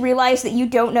makes you realize that you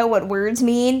don't know what words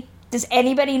mean. Does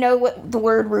anybody know what the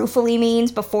word ruefully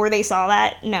means before they saw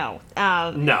that? No.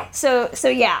 No. So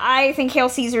yeah, I think Hail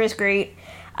Caesar is great.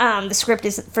 The script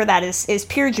is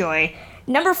pure joy.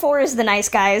 Number 4 is The Nice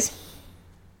Guys.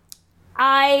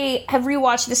 I have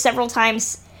rewatched this several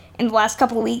times in the last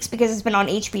couple of weeks because it's been on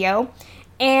HBO,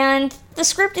 and the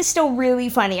script is still really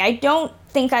funny. I don't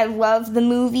think I love the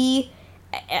movie,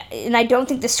 and I don't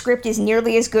think the script is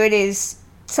nearly as good as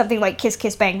something like Kiss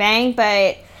Kiss Bang Bang,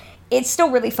 but it's still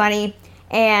really funny.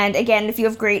 And again, if you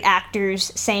have great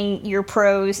actors saying your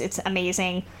prose, it's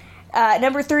amazing.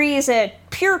 Number 3 is a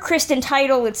pure Kristen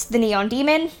title. It's The Neon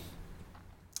Demon.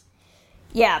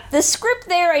 Yeah, the script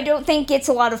there I don't think gets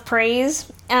a lot of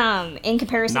praise in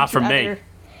comparison Not to from other... me.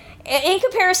 In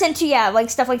comparison to, like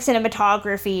stuff like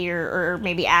cinematography or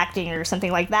maybe acting or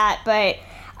something like that. But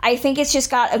I think it's just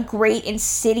got a great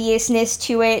insidiousness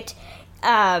to it.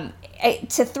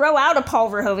 To throw out a Paul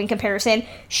Verhoeven comparison,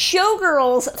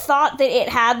 Showgirls thought that it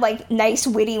had, like, nice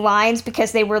witty lines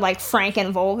because they were, like, frank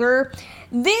and vulgar.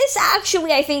 This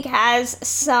actually, I think, has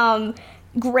some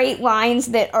great lines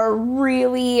that are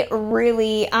really,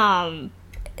 really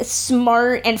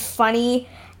smart and funny.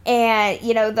 And,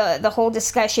 you know, the whole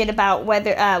discussion about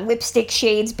whether lipstick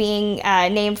shades being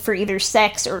named for either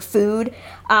sex or food.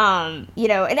 You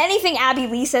know, and anything Abby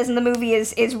Lee says in the movie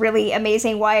is really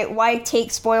amazing. Why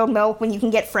take spoiled milk when you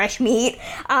can get fresh meat?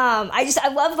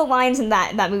 I love the lines in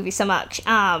that movie so much.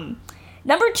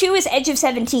 Number 2 is Edge of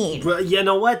 17. Well, you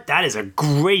know what? That is a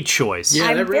great choice. Yeah,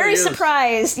 I'm that really very is.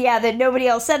 surprised, that nobody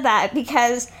else said that,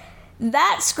 because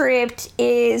that script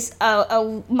is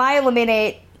a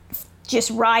mile-a-minute just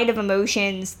ride of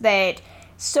emotions, that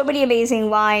so many amazing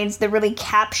lines that really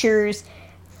captures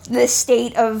the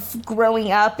state of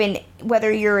growing up, and whether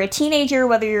you're a teenager,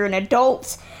 whether you're an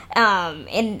adult.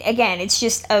 And again, it's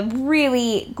just a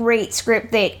really great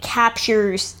script that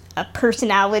captures a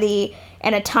personality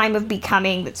and a time of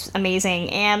becoming that's amazing.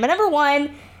 And my number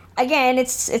 1, again,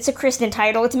 it's a Kristen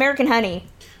title. It's American Honey.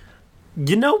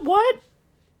 You know what?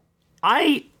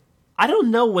 I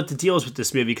don't know what the deal is with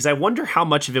this movie, because I wonder how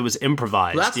much of it was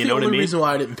improvised. That's you the know what I only mean? reason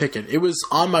why I didn't pick it. It was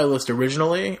on my list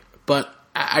originally, but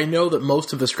I know that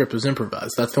most of the script was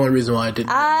improvised. That's the only reason why I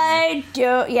didn't. I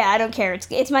don't care.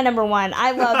 It's my number 1.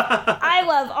 I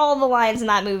love all the lines in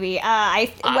that movie.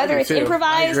 Whether it's too.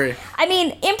 improvised, I agree. I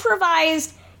mean,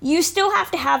 improvised, you still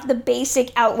have to have the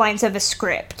basic outlines of a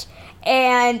script.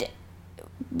 And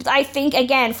I think,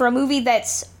 again, for a movie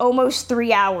that's almost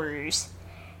 3 hours,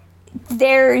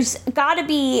 there's got to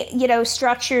be,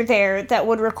 structure there that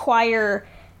would require...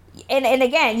 And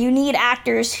again, you need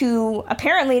actors who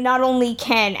apparently not only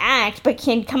can act, but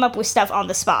can come up with stuff on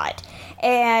the spot.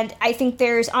 And I think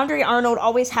Andrea Arnold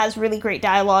always has really great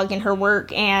dialogue in her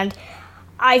work, and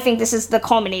I think this is the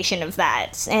culmination of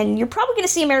that. And you're probably going to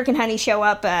see American Honey show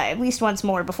up at least once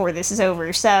more before this is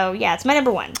over. So, yeah, it's my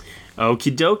number 1.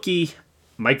 Okie dokie.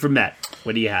 Mike Vermette,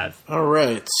 what do you have? All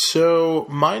right, so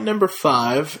my number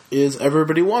 5 is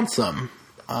Everybody Wants Some.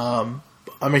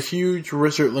 I'm a huge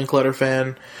Richard Linklater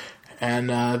fan,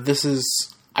 and I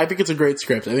think it's a great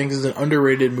script. I think this is an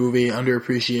underrated movie,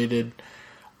 underappreciated.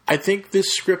 I think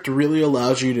this script really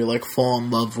allows you to, fall in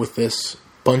love with this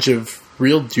bunch of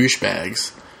real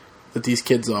douchebags that these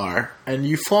kids are, and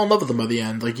you fall in love with them by the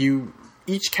end.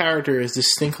 Each character is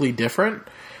distinctly different.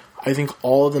 I think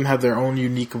all of them have their own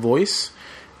unique voice,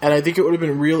 and I think it would have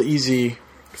been real easy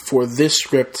for this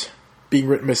script being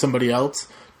written by somebody else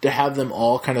to have them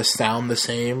all kind of sound the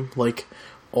same,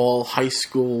 all high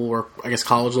school or I guess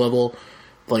college level,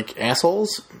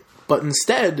 assholes. But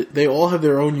instead, they all have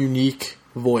their own unique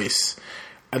voice.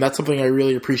 And that's something I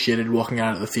really appreciated walking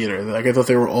out of the theater. I thought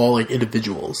they were all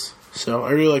individuals. So I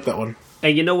really like that one.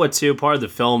 And you know what, too? Part of the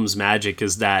film's magic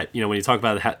is that, when you talk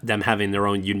about them having their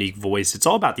own unique voice, it's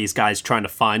all about these guys trying to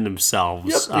find themselves,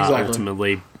 exactly.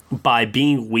 Ultimately, by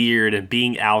being weird and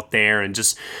being out there and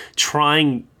just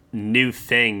trying new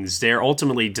things. They're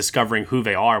ultimately discovering who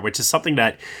they are, which is something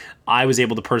that I was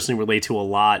able to personally relate to a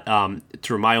lot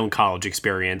through my own college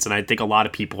experience, and I think a lot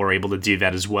of people are able to do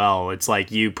that as well. It's like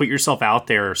you put yourself out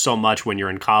there so much when you're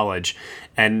in college,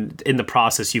 and in the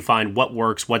process you find what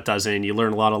works, what doesn't, and you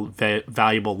learn a lot of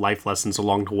valuable life lessons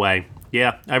along the way.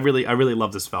 Yeah, I really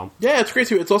love this film. Yeah, it's great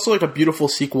too. It's also a beautiful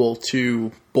sequel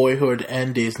to Boyhood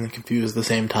and Dazed and Confused at the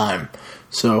same time.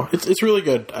 So it's really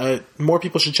good. More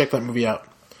people should check that movie out.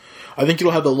 I think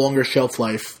it'll have the longer shelf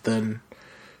life than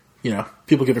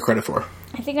people give it credit for.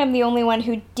 I think I'm the only one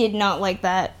who did not like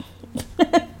that.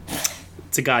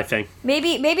 It's a guy thing.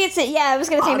 Maybe it's a, yeah, I was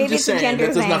going to say maybe it's a gender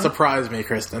that thing. does not surprise me,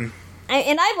 Kristen.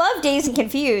 And I love Dazed and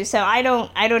Confused, so I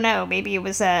don't know. Maybe it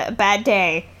was a bad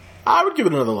day. I would give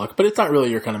it another look, but it's not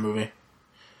really your kind of movie.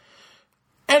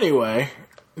 Anyway,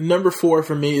 number 4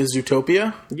 for me is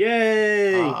Zootopia.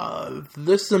 Yay!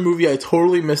 This is a movie I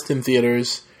totally missed in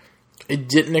theaters. I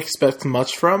didn't expect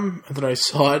much from, and then I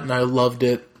saw it and I loved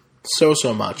it so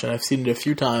much. And I've seen it a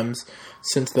few times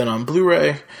since then on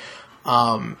Blu-ray.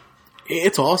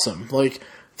 It's awesome. Like,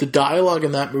 the dialogue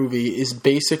in that movie is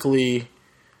basically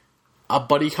a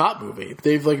buddy cop movie.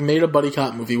 They've made a buddy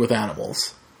cop movie with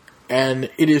animals. And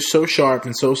it is so sharp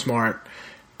and so smart.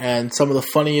 And some of the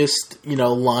funniest,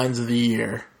 lines of the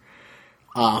year.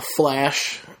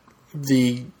 Flash,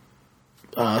 the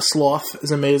sloth,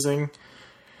 is amazing.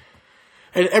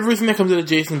 And everything that comes out of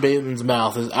Jason Bateman's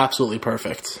mouth is absolutely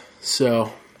perfect.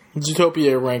 So,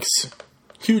 Zootopia ranks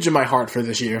huge in my heart for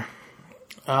this year.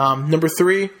 Number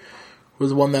 3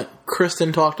 was one that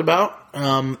Kristen talked about,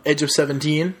 Edge of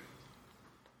 17.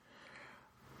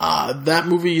 That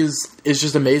movie is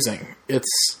just amazing.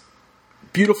 It's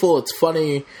beautiful, it's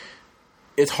funny,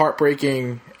 it's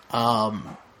heartbreaking,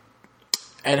 and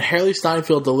Haley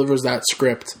Steinfeld delivers that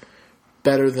script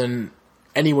better than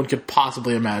anyone could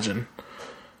possibly imagine.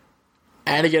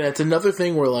 And again, it's another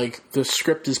thing where, the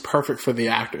script is perfect for the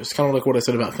actors. Kind of like what I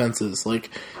said about Fences.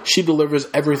 She delivers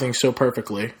everything so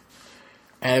perfectly.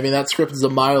 And, I mean, that script is a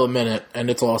mile a minute, and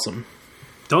it's awesome.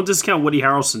 Don't discount Woody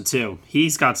Harrelson, too.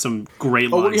 He's got some great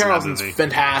lines Woody in that Harrelson's movie.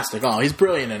 fantastic. Oh, he's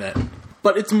brilliant in it.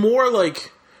 But it's more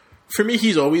for me,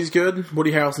 he's always good.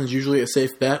 Woody Harrelson's usually a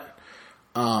safe bet.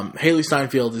 Haley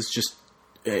Steinfeld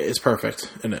is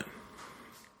perfect in it.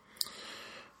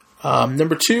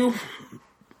 Number 2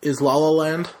 is La La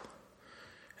Land.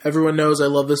 Everyone knows I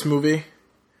love this movie.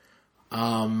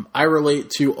 I relate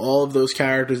to all of those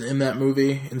characters in that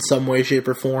movie in some way, shape,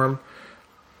 or form.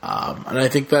 And I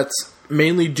think that's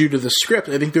mainly due to the script.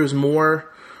 I think there's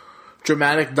more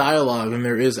dramatic dialogue than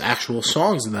there is actual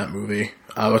songs in that movie,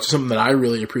 which is something that I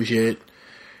really appreciate.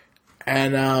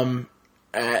 And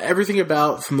everything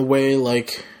about, from the way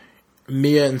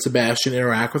Mia and Sebastian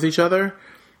interact with each other,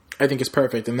 I think is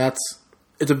perfect. And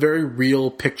it's a very real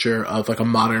picture of a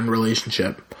modern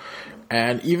relationship.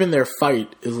 And even their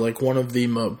fight is one of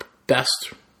the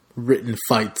best written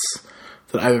fights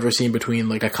that I've ever seen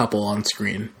between a couple on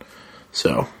screen.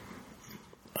 So,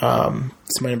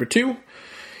 it's my number 2.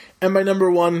 And my number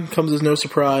 1 comes as no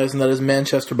surprise, and that is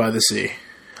Manchester by the Sea.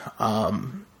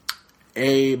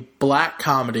 A black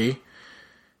comedy,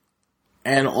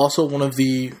 and also one of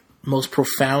the most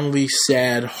profoundly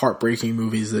sad, heartbreaking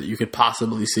movies that you could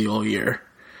possibly see all year.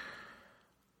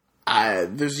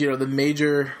 There's, the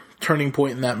major turning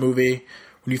point in that movie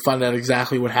when you find out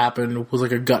exactly what happened was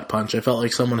like a gut punch. I felt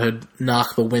like someone had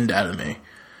knocked the wind out of me.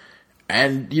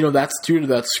 And, that's due to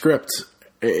that script.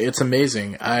 It's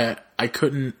amazing. I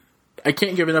can't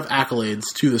give enough accolades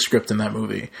to the script in that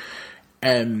movie.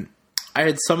 And I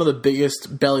had some of the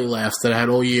biggest belly laughs that I had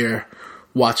all year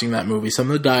watching that movie. Some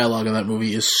of the dialogue in that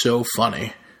movie is so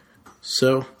funny.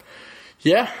 So,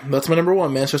 yeah, that's my number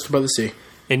 1, Manchester by the Sea.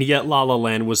 And yet La La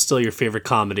Land was still your favorite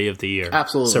comedy of the year.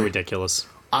 Absolutely. So ridiculous.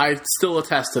 I still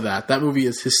attest to that. That movie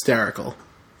is hysterical.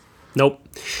 Nope.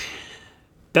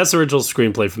 Best original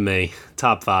screenplay for me.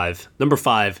 Top 5. Number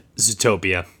 5,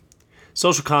 Zootopia.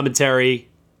 Social commentary.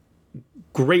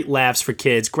 Great laughs for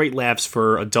kids. Great laughs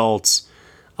for adults.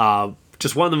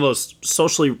 Just one of the most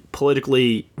socially,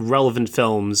 politically relevant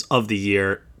films of the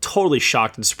year. Totally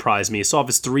shocked and surprised me. I saw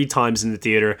this 3 times in the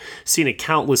theater. Seen it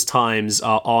countless times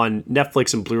on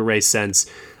Netflix and Blu-ray since.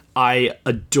 I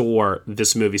adore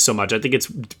this movie so much. I think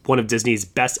it's one of Disney's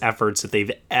best efforts that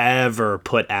they've ever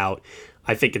put out.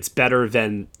 I think it's better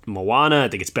than Moana. I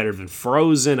think it's better than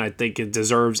Frozen. I think it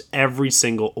deserves every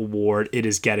single award it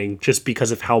is getting just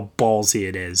because of how ballsy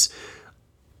it is.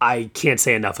 I can't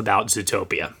say enough about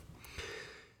Zootopia.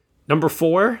 Number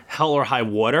 4, Hell or High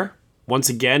Water. Once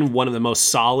again, one of the most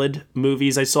solid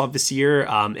movies I saw this year.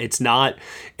 It's not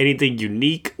anything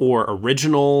unique or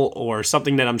original or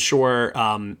something that I'm sure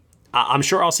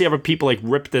I'll see other people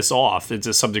rip this off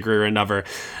to some degree or another.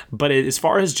 But as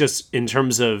far as just in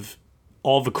terms of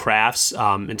all the crafts,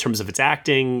 in terms of its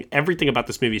acting, everything about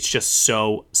this movie, it's just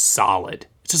so solid.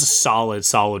 It's just a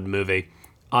solid movie.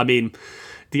 I mean,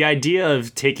 the idea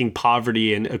of taking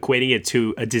poverty and equating it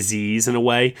to a disease in a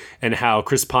way, and how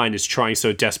Chris Pine is trying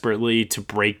so desperately to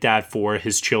break that for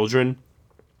his children,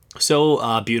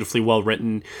 So beautifully well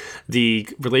written. The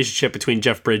relationship between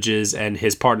Jeff Bridges and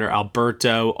his partner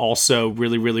Alberto, also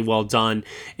really, really well done.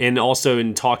 And also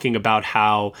in talking about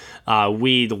how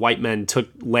we, the white men, took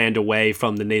land away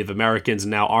from the Native Americans,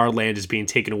 and now our land is being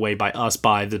taken away by us,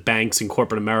 by the banks and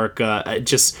corporate America.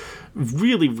 Just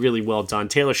really, really well done.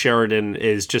 Taylor Sheridan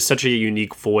is just such a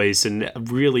unique voice and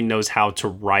really knows how to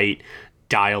write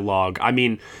dialogue. I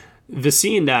mean, the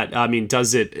scene that,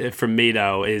 does it for me,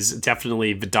 though, is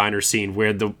definitely the diner scene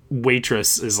where the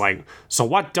waitress is like, "So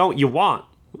what don't you want?"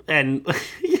 And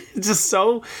it's just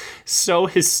so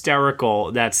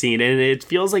hysterical, that scene. And it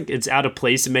feels like it's out of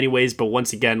place in many ways. But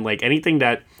once again, like anything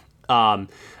that a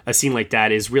scene like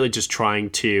that is really just trying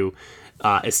to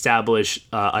establish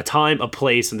a time, a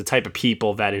place, and the type of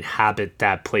people that inhabit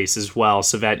that place as well.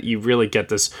 So that you really get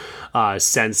this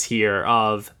sense here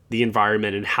of the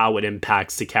environment and how it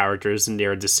impacts the characters and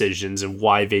their decisions and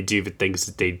why they do the things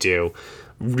that they do.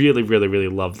 Really, really, really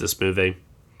love this movie.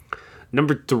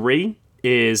 Number 3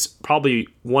 is probably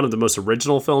one of the most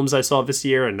original films I saw this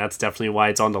year, and that's definitely why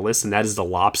it's on the list, and that is The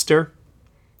Lobster.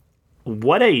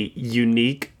 What a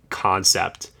unique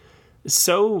concept.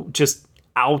 So just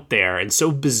out there and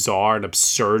so bizarre and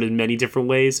absurd in many different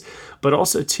ways, but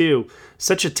also, too,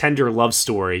 such a tender love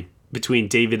story between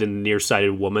David and the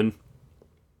nearsighted woman.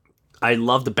 I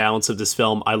love the balance of this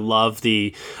film. I love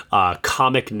the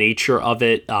comic nature of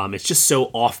it. It's just so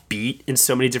offbeat in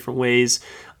so many different ways.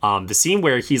 The scene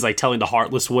where he's like telling the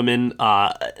heartless woman,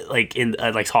 like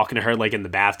talking to her like in the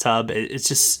bathtub, it's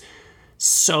just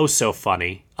so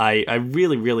funny. I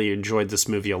really, really enjoyed this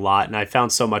movie a lot, and I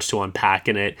found so much to unpack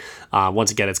in it.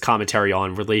 Once again, it's commentary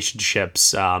on relationships,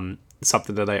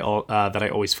 something that I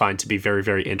always find to be very,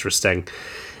 very interesting.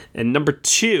 And number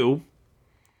 2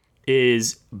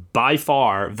 is by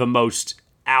far the most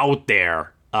out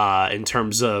there in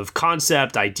terms of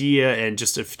concept, idea, and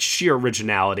just a sheer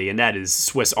originality, and that is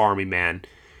Swiss Army Man.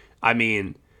 I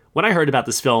mean, when I heard about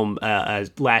this film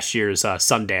last year's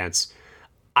Sundance,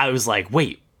 I was like,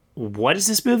 wait, what is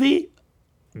this movie?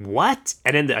 What?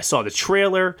 And then I saw the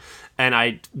trailer, and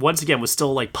I, once again, was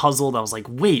still like puzzled. I was like,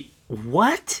 wait,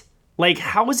 what? Like,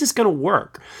 how is this going to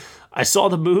work? I saw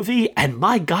the movie, and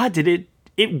my God,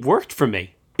 it worked for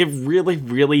me. It really,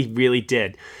 really, really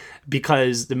did,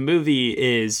 because the movie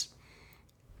is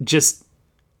just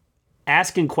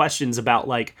asking questions about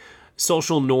like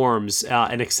social norms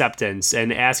and acceptance,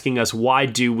 and asking us, why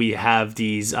do we have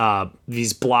these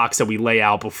blocks that we lay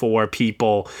out before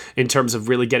people in terms of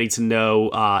really getting to know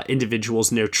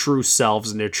individuals and their true selves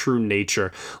and their true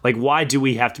nature. Like, why do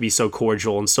we have to be so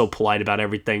cordial and so polite about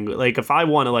everything? Like, if I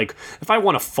want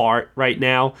to fart right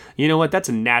now, you know what? That's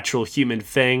a natural human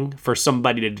thing for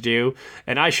somebody to do,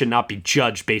 and I should not be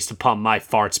judged based upon my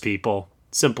farts, people.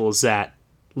 Simple as that.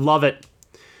 Love it.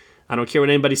 I don't care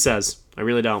what anybody says. I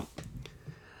really don't.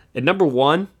 At number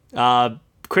 1,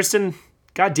 Kristen,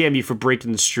 goddamn you for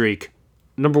breaking the streak.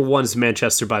 Number 1 is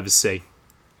Manchester by the Sea.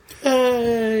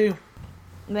 Hey.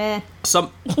 Meh.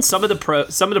 Some of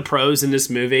the pros in this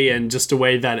movie, and just the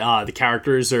way that the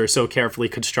characters are so carefully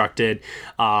constructed.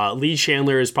 Lee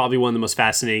Chandler is probably one of the most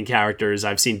fascinating characters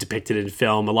I've seen depicted in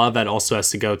film. A lot of that also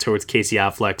has to go towards Casey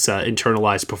Affleck's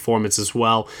internalized performance as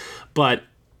well. But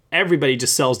everybody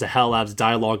just sells the hell out of the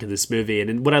dialogue in this movie.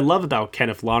 And what I love about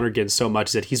Kenneth Lonergan so much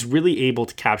is that he's really able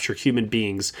to capture human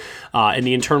beings and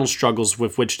the internal struggles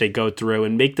with which they go through,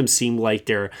 and make them seem like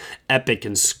they're epic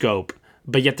in scope.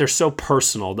 But yet they're so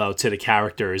personal, though, to the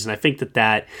characters. And I think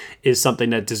that is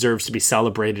something that deserves to be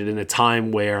celebrated in a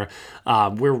time where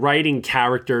we're writing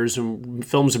characters and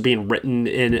films are being written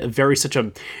in such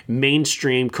a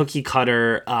mainstream,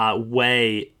 cookie-cutter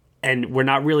way, and we're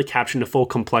not really capturing the full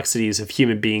complexities of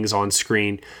human beings on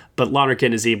screen. But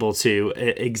Lonergan is able to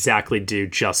exactly do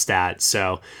just that.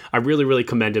 So I really, really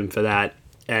commend him for that.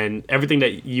 And everything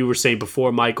that you were saying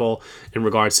before, Michael, in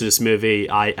regards to this movie,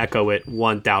 I echo it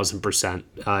 1,000%.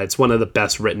 It's one of the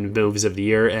best written movies of the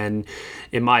year, and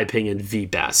in my opinion, the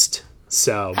best.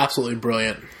 So absolutely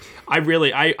brilliant.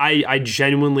 I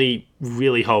genuinely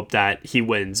really hope that he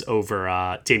wins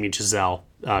over Damien Chazelle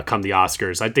come the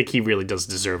Oscars. I think he really does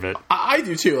deserve it. I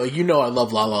do too. Like, I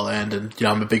love La La Land, and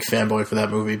I'm a big fanboy for that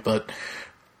movie. But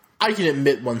I can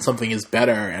admit when something is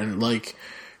better, and like,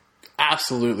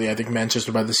 absolutely, I think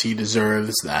Manchester by the Sea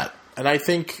deserves that, and I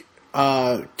think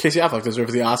Casey Affleck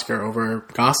deserves the Oscar over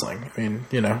Gosling. I mean,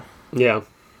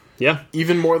 yeah,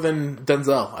 even more than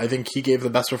Denzel. I think he gave the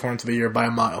best performance of the year by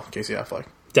a mile. Casey Affleck.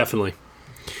 Definitely.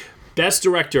 Best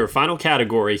Director, final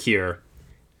category here.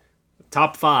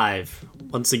 Top 5,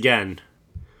 once again.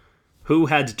 Who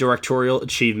had the directorial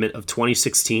achievement of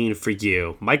 2016 for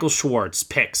you? Michael Schwartz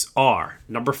picks are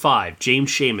number 5, James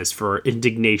Schamus for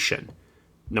Indignation.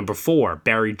 Number 4,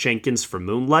 Barry Jenkins for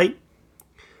Moonlight.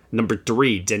 Number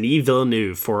 3, Denis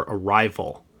Villeneuve for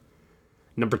Arrival.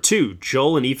 Number 2,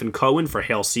 Joel and Ethan Coen for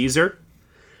Hail Caesar.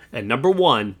 And number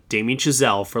 1, Damien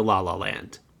Chazelle for La La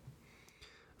Land.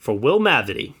 For Will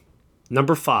Mavity,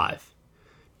 number 5,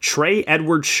 Trey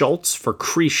Edward Schultz for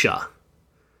Krisha.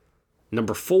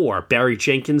 Number 4, Barry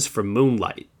Jenkins for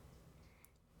Moonlight.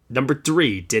 Number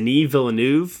 3, Denis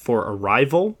Villeneuve for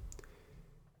Arrival.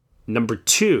 Number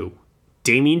 2,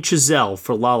 Damien Chazelle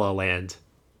for La La Land.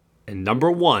 And number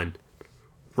 1,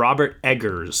 Robert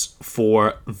Eggers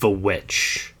for The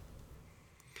Witch.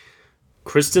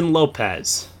 Kristen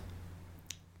Lopez.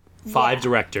 5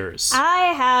 directors.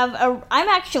 I'm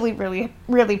actually really,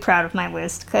 really proud of my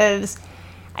list because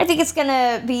I think it's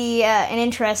gonna be an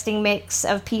interesting mix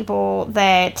of people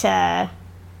that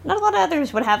not a lot of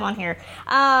others would have on here.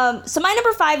 So my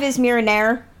number 5 is Mira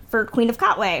Nair for Queen of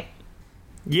Katwe.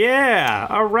 Yeah,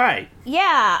 all right.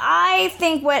 Yeah, I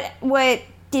think what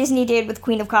Disney did with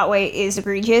Queen of Katwe is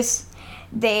egregious.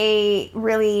 They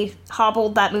really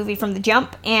hobbled that movie from the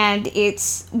jump, and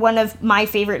it's one of my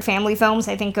favorite family films,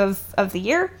 I think, of the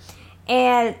year.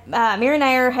 And Mira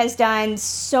Nair has done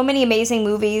so many amazing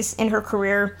movies in her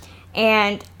career,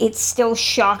 and it still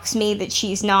shocks me that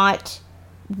she's not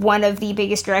one of the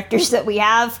biggest directors that we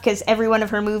have, because every one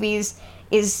of her movies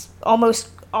is almost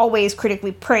always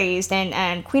critically praised.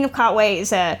 And Queen of Katwe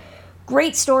is a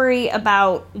great story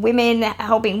about women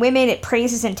helping women. It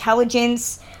praises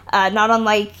intelligence, not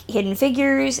unlike Hidden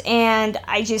Figures, and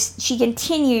she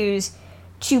continues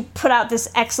to put out this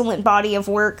excellent body of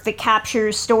work that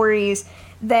captures stories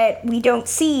that we don't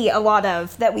see a lot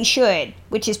of, that we should,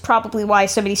 which is probably why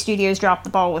so many studios drop the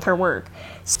ball with her work.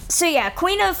 So yeah,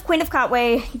 Queen of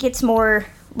Katwe gets more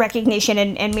recognition,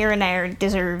 and Mira Nair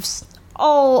deserves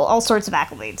all sorts of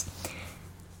accolades.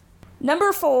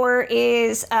 Number 4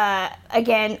 is,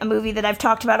 again, a movie that I've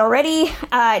talked about already.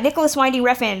 Nicholas Winding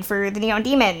Refn for The Neon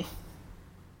Demon.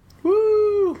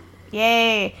 Woo!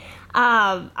 Yay.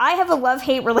 I have a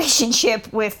love-hate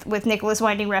relationship with Nicholas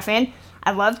Winding Refn.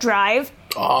 I love Drive.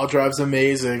 Oh, Drive's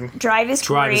amazing. Drive is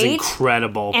Drive great. is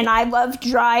incredible. And I loved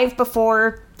Drive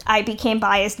before I became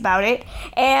biased about it.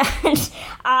 And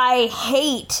I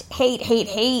hate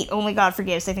Only God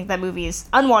Forgives. I think that movie is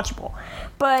unwatchable.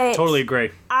 But Totally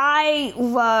agree. I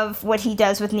love what he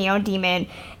does with Neon Demon.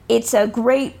 It's a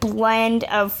great blend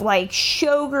of, like,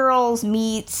 Showgirls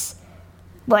meets,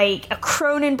 like, a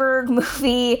Cronenberg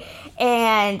movie,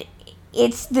 and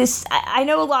it's this... I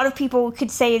know a lot of people could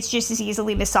say it's just as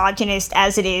easily misogynist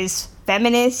as it is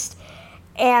feminist,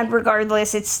 and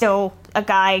regardless, it's still a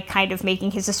guy kind of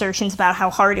making his assertions about how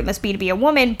hard it must be to be a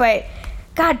woman, but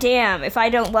goddamn, if I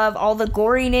don't love all the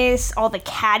goriness, all the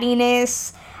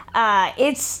cattiness...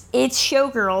 It's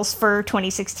Showgirls for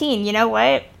 2016. You know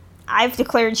what? I've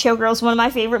declared Showgirls one of my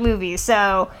favorite movies.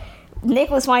 So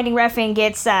Nicholas Winding Refn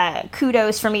gets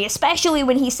kudos for me, especially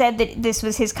when he said that this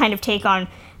was his kind of take on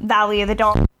Valley of the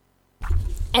Dolls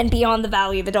and Beyond the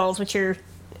Valley of the Dolls, which are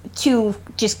 2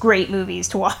 just great movies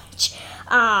to watch.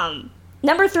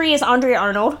 Number 3 is Andrea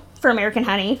Arnold for American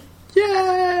Honey.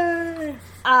 Yay!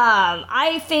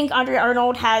 I think Andrea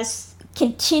Arnold has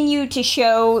continue to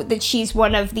show that she's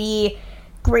one of the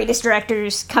greatest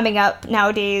directors coming up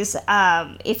nowadays.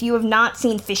 If you have not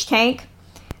seen Fish Tank,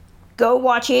 go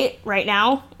watch it right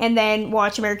now and then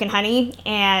watch American Honey,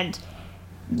 and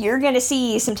you're going to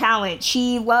see some talent.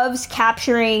 She loves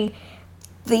capturing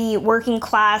the working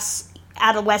class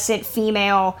adolescent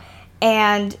female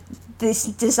and this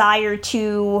desire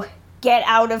to get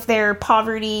out of their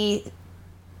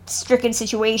poverty-stricken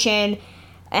situation,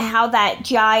 and how that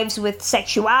jives with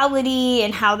sexuality,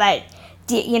 and how that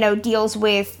deals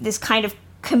with this kind of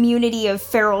community of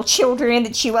feral children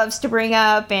that she loves to bring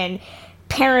up, and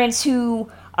parents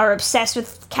who are obsessed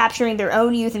with capturing their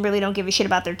own youth and really don't give a shit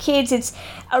about their kids.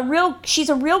 She's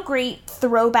a real great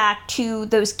throwback to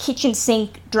those kitchen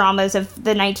sink dramas of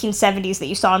the 1970s that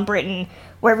you saw in Britain,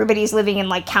 where everybody's living in,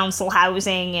 like, council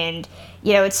housing, and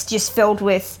it's just filled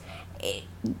with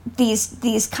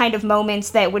these kind of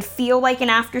moments that would feel like an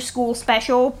after-school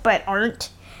special, but aren't.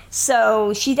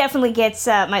 So she definitely gets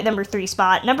my number 3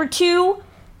 spot. Number 2,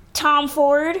 Tom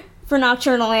Ford for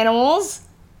Nocturnal Animals.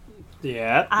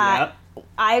 Yeah.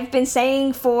 I've been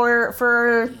saying for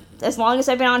as long as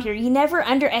I've been on here, you never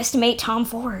underestimate Tom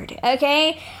Ford,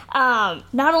 okay?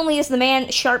 Not only is the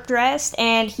man sharp-dressed,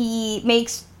 and he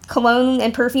makes cologne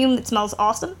and perfume that smells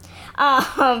awesome,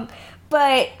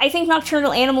 but I think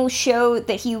Nocturnal Animals showed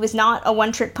that he was not a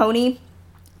one-trick pony,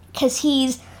 because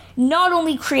he's not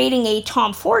only creating a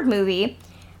Tom Ford movie,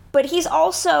 but he's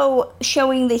also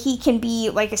showing that he can be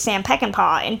like a Sam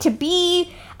Peckinpah. And to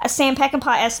be a Sam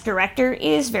Peckinpah-esque director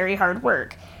is very hard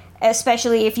work,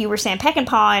 especially if you were Sam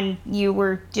Peckinpah and you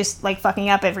were just like fucking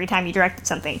up every time you directed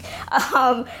something.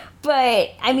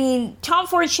 But I mean, Tom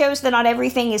Ford shows that not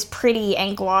everything is pretty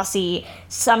and glossy.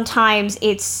 Sometimes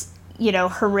it's, you know,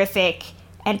 horrific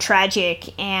and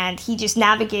tragic, and he just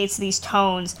navigates these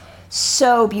tones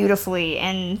so beautifully.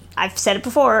 And I've said it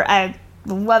before, I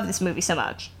love this movie so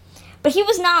much. But he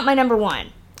was not my number one,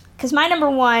 because my number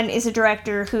one is a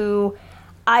director who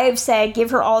I have said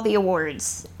give her all the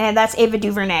awards, and that's Ava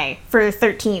DuVernay for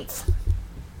 13th.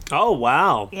 Oh,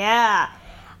 wow. Yeah.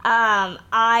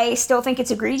 I still think it's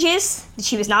egregious that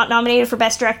she was not nominated for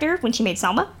Best Director when she made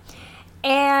Selma.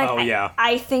 And Oh, yeah.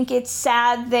 I think it's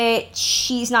sad that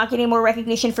she's not getting more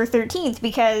recognition for 13th,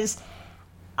 because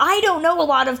I don't know a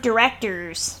lot of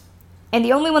directors, and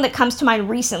the only one that comes to mind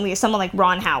recently is someone like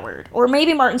Ron Howard, or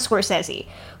maybe Martin Scorsese,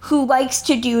 who likes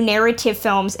to do narrative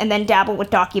films and then dabble with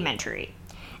documentary.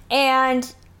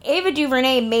 And Ava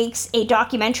DuVernay makes a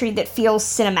documentary that feels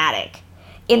cinematic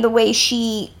in the way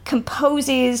she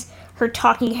composes her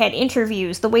talking head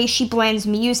interviews, the way she blends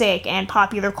music and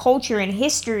popular culture and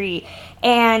history,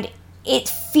 and it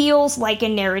feels like a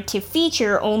narrative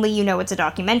feature, only you know it's a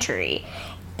documentary.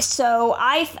 So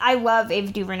I love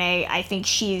Ava DuVernay. I think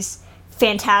she's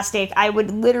fantastic. I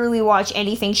would literally watch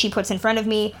anything she puts in front of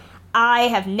me. I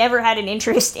have never had an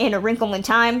interest in A Wrinkle in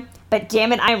Time, but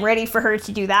damn it, I'm ready for her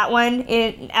to do that one.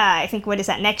 I think, what is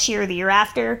that, next year or the year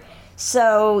after?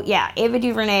 So, yeah, Ava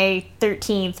DuVernay,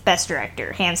 13th, Best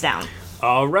Director, hands down.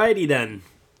 Alrighty then.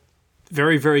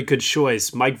 Very, very good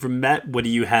choice. Mike Vermette, what do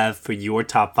you have for your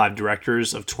top 5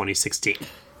 directors of 2016?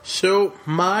 So,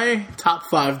 my top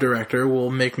 5 director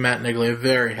will make Matt Neglia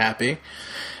very happy,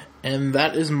 and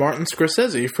that is Martin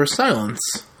Scorsese for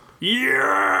Silence.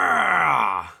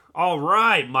 Yeah! All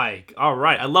right, Mike. All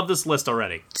right. I love this list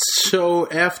already. So,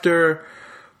 after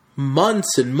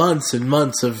months and months and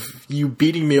months of you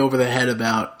beating me over the head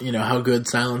about, you know, how good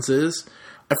Silence is,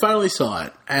 I finally saw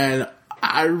it, and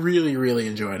I really, really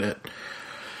enjoyed it.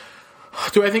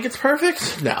 Do I think it's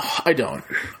perfect? No, I don't.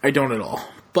 I don't at all.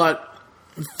 But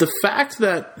the fact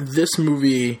that this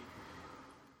movie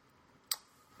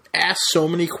asks so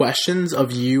many questions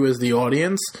of you as the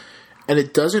audience, and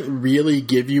it doesn't really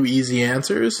give you easy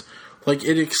answers, like,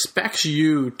 it expects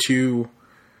you to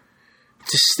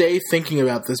stay thinking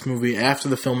about this movie after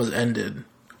the film has ended.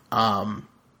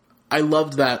 I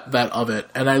loved that of it,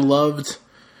 and I loved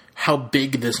how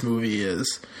big this movie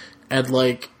is, and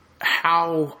like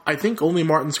how I think only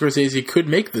Martin Scorsese could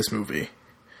make this movie.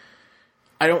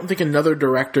 I don't think another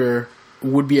director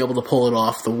would be able to pull it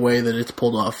off the way that it's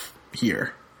pulled off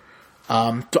here.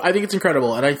 So I think it's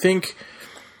incredible, and I think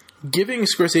giving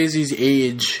Scorsese's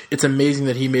age, it's amazing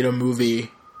that he made a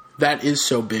movie that is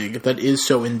so big, that is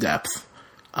so in-depth.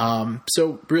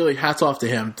 So really, hats off to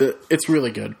him. It's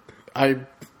really good.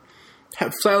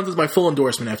 Silence is my full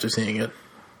endorsement after seeing it.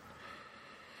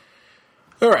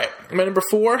 Alright, my number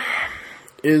 4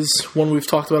 is one we've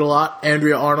talked about a lot,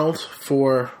 Andrea Arnold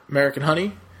for American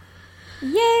Honey.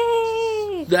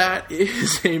 Yay! That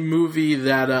is a movie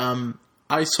that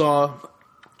I saw.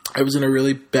 I was in a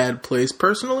really bad place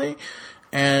personally,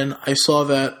 and I saw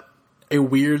that a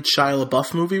weird Shia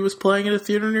LaBeouf movie was playing at a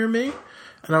theater near me,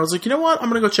 and I was like, you know what? I'm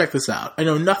going to go check this out. I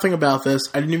know nothing about this.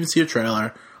 I didn't even see a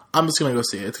trailer. I'm just going to go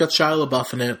see it. It's got Shia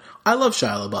LaBeouf in it. I love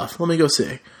Shia LaBeouf. Let me go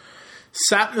see.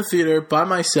 Sat in the theater by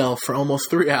myself for almost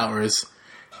 3 hours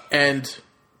and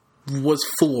was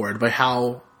floored by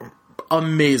how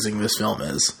amazing this film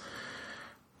is.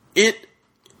 It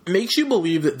makes you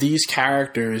believe that these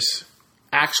characters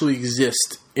actually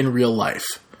exist in real life.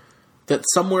 That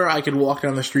somewhere I could walk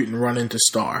down the street and run into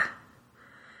Star.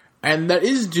 And that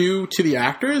is due to the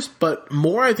actors, but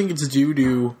more I think it's due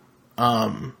to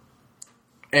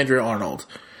Andrea Arnold.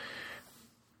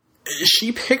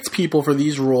 She picked people for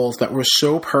these roles that were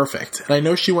so perfect. And I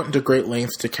know she went into great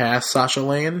lengths to cast Sasha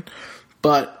Lane,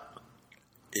 but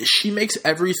she makes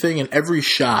everything and every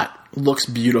shot looks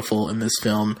beautiful in this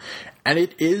film. And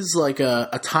it is like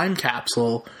a time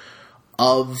capsule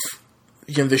of,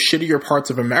 you know, the shittier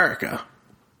parts of America.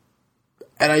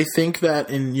 And I think that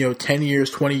in, 10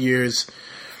 years, 20 years,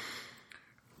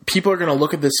 people are going to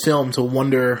look at this film to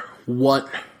wonder what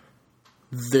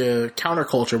the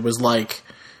counterculture was like,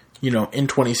 in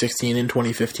 2016, in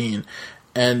 2015.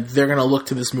 And they're going to look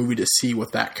to this movie to see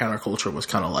what that counterculture was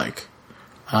kind of like.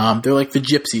 They're like the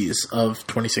gypsies of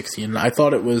 2016. And I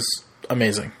thought it was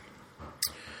amazing.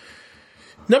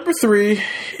 Number 3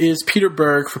 is Peter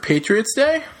Berg for Patriots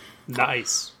Day.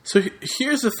 Nice. So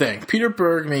here's the thing. Peter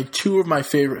Berg made two of my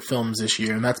favorite films this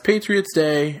year, and that's Patriots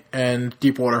Day and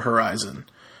Deepwater Horizon.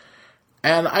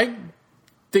 And I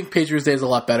think Patriots Day is a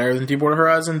lot better than Deepwater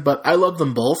Horizon, but I love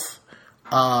them both.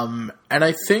 And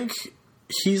I think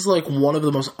he's like one of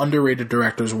the most underrated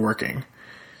directors working.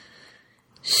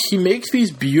 He makes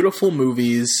these beautiful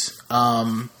movies,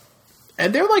 and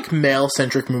they're like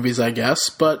male-centric movies, I guess,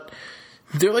 but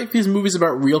they're like these movies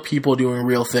about real people doing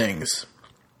real things.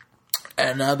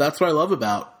 And that's what I love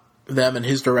about them and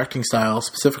his directing style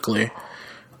specifically.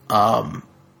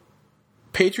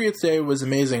 Patriots Day was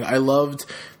amazing. I loved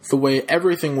the way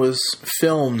everything was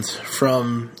filmed,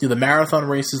 from the marathon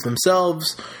races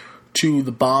themselves to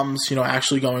the bombs,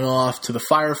 actually going off, to the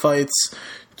firefights,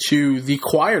 to the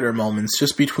quieter moments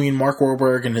just between Mark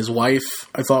Wahlberg and his wife.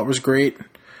 I thought was great.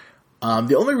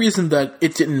 The only reason that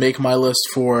it didn't make my list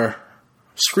for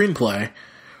screenplay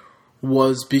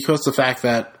was because of the fact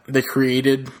that they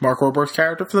created Mark Wahlberg's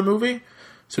character for the movie.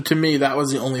 So to me, that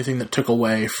was the only thing that took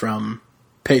away from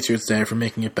Patriots Day from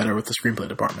making it better with the screenplay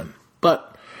department.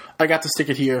 But I got to stick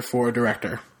it here for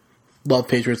director. Love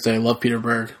Patriots Day. Love Peter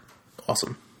Berg.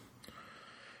 Awesome.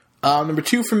 Number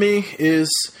 2 for me is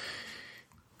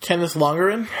Kenneth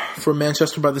Lonergan for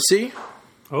Manchester by the Sea.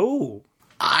 Oh.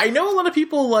 I know a lot of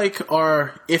people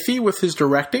are iffy with his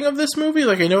directing of this movie.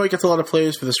 I know he gets a lot of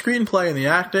praise for the screenplay and the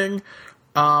acting.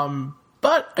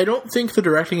 But I don't think the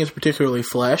directing is particularly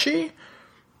flashy.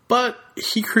 But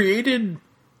he created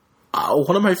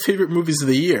one of my favorite movies of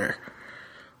the year.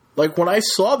 When I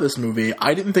saw this movie,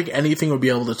 I didn't think anything would be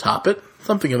able to top it.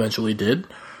 Something eventually did.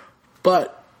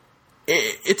 But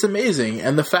it's amazing.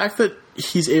 And the fact that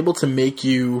he's able to make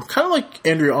you, kind of like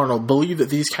Andrea Arnold, believe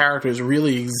that these characters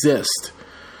really exist.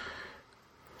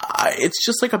 It's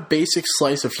just like a basic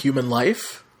slice of human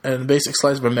life and a basic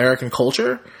slice of American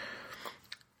culture.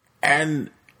 And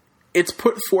it's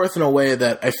put forth in a way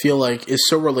that I feel like is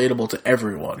so relatable to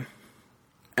everyone.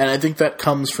 And I think that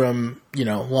comes from,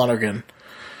 Lonergan.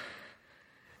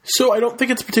 So I don't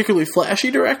think it's particularly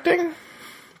flashy directing,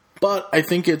 but I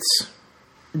think it's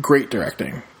great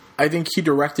directing. I think he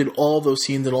directed all those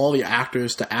scenes and all the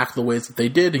actors to act the ways that they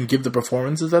did and give the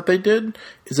performances that they did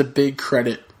is a big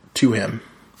credit to him.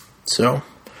 So,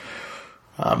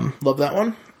 love that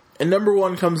one. And number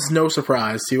 1 comes no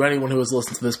surprise to anyone who has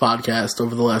listened to this podcast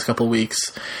over the last couple of weeks,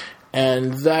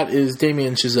 and that is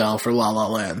Damien Chazelle for La La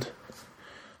Land.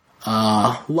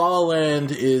 La La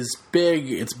Land is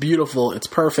big, it's beautiful, it's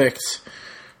perfect.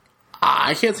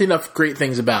 I can't say enough great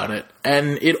things about it,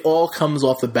 and it all comes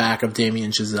off the back of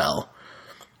Damien Chazelle.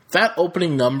 That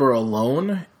opening number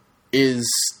alone is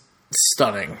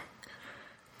stunning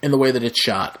in the way that it's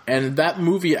shot, and that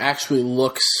movie actually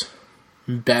looks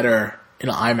better in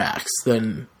IMAX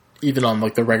than even on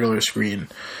the regular screen.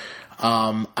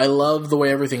 I love the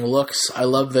way everything looks. I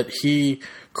love that he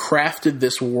crafted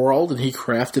this world and he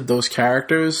crafted those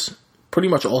characters pretty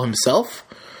much all himself.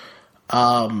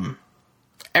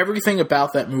 Everything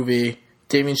about that movie,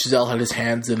 Damien Chazelle had his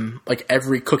hands in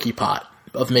every cookie pot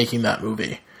of making that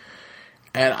movie.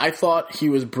 And I thought he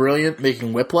was brilliant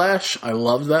making Whiplash. I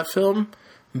loved that film.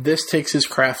 This takes his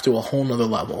craft to a whole nother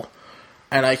level.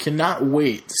 And I cannot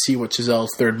wait to see what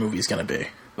Chazelle's third movie is going to be.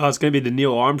 Well, it's going to be the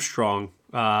Neil Armstrong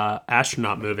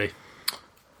astronaut movie.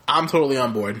 I'm totally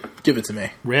on board. Give it to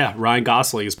me. Yeah, Ryan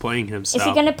Gosling is playing him. So. Is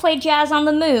he going to play Jazz on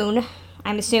the Moon?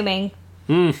 I'm assuming.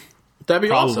 That'd be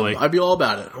Probably. awesome. I'd be all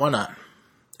about it. Why not?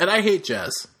 And I hate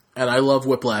jazz. And I love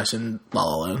Whiplash and La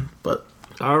La Land. But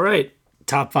all right.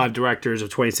 Top 5 directors of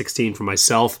 2016 for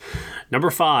myself. Number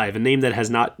 5, a name that has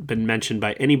not been mentioned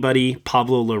by anybody,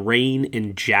 Pablo Larraín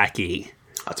in Jackie.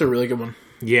 that's a really good one.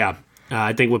 Yeah.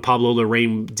 I think what Pablo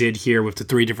Larraín did here with the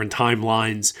 3 different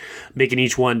timelines, making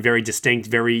each one very distinct,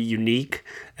 very unique,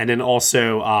 and then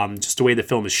also just the way the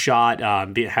film is shot,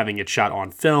 having it shot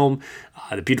on film,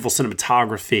 the beautiful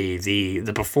cinematography,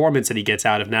 the performance that he gets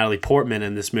out of Natalie Portman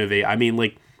in this movie. I mean,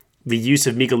 the use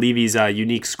of Mika Levy's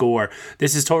unique score.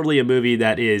 This is totally a movie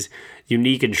that is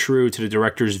unique and true to the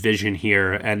director's vision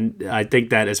here. And I think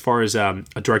that as far as a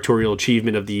directorial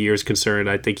achievement of the year is concerned,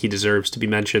 I think he deserves to be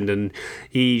mentioned. And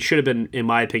he should have been, in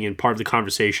my opinion, part of the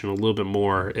conversation a little bit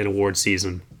more in award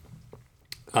season.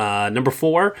 Number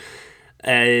 4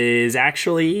 is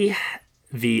actually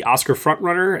the Oscar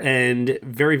frontrunner and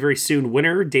very, very soon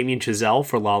winner, Damien Chazelle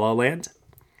for La La Land.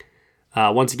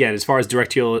 Once again, as far as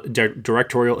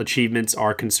directorial achievements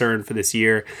are concerned for this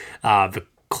year, the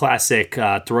classic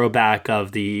throwback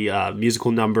of the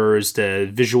musical numbers, the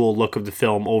visual look of the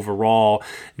film overall,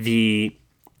 the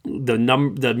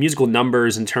the musical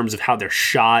numbers in terms of how they're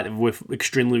shot with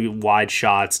extremely wide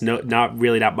shots, not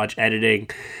really that much editing.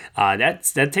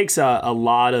 That takes a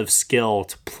lot of skill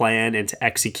to plan and to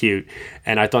execute,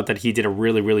 and I thought that he did a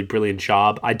really, really brilliant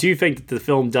job. I do think that the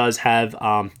film does have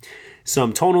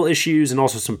some tonal issues and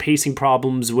also some pacing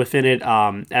problems within it.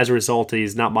 As a result,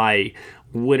 he's not my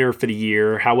winner for the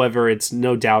year. However, it's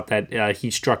no doubt that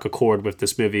he struck a chord with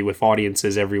this movie with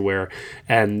audiences everywhere,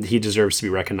 and he deserves to be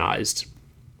recognized.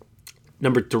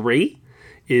 Number 3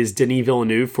 is Denis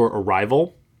Villeneuve for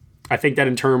Arrival. I think that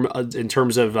in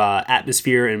terms of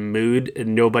atmosphere and mood,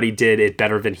 nobody did it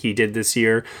better than he did this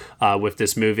year with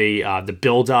this movie. The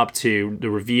build up to the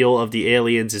reveal of the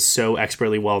aliens is so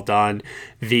expertly well done.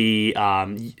 The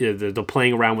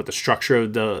playing around with the structure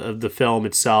of the film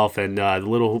itself and the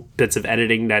little bits of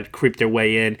editing that creep their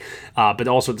way in, but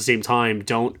also at the same time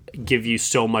don't give you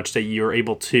so much that you're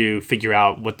able to figure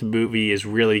out what the movie is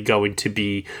really going to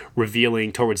be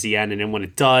revealing towards the end. And then when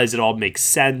it does, it all makes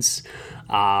sense.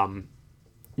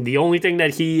 The only thing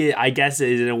that he, I guess,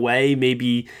 is in a way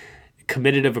maybe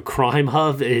committed of a crime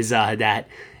of is that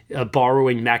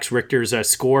borrowing Max Richter's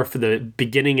score for the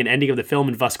beginning and ending of the film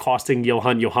and thus costing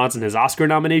Johan Johansson his Oscar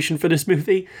nomination for this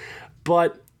movie.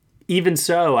 But even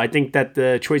so, I think that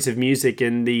the choice of music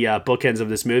in the bookends of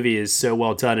this movie is so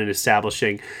well done in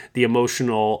establishing the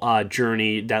emotional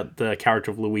journey that the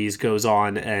character of Louise goes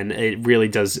on, and it really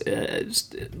does,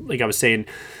 like I was saying,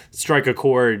 strike a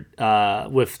chord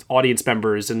with audience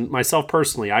members and myself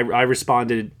personally. I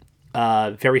responded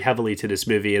very heavily to this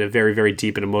movie in a very, very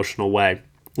deep and emotional way,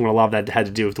 and a lot of that had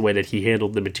to do with the way that he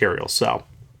handled the material. So,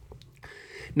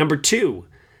 number 2.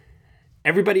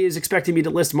 Everybody is expecting me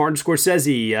to list Martin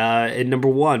Scorsese in number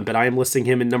 1, but I am listing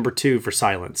him in number 2 for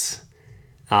Silence.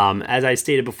 As I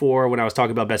stated before when I was talking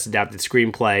about Best Adapted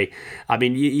Screenplay, I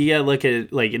mean, you gotta look at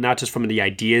it like not just from the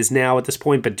ideas now at this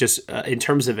point, but just in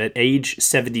terms of at age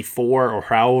 74 or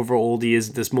however old he is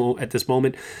at this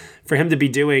moment, for him to be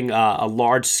doing a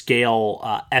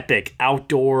large-scale epic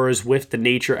outdoors with the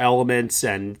nature elements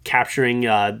and capturing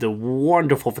the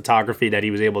wonderful photography that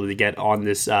he was able to get on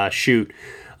this shoot,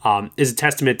 is a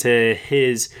testament to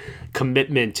his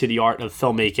commitment to the art of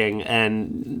filmmaking.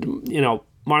 And, you know,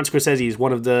 Martin Scorsese is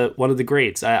one of the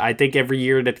greats. I think every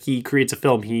year that he creates a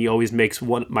film, he always makes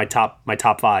my top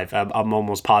 5. I'm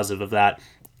almost positive of that.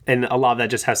 And a lot of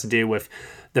that just has to do with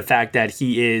the fact that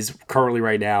he is currently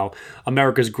right now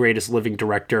America's greatest living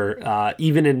director.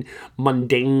 Even in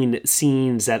mundane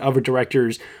scenes that other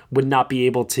directors would not be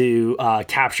able to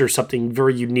capture something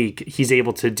very unique, he's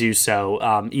able to do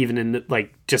so. Even in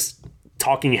just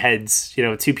talking heads,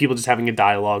 two people just having a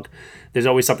dialogue. There's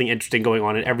always something interesting going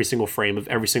on in every single frame of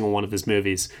every single one of his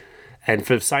movies. And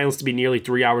for Silence to be nearly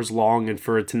 3 hours long and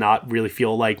for it to not really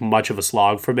feel like much of a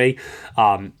slog for me,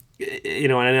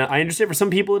 and I understand for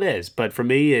some people it is, but for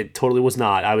me, it totally was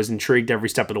not. I was intrigued every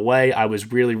step of the way. I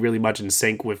was really, really much in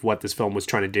sync with what this film was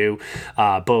trying to do,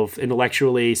 both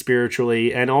intellectually,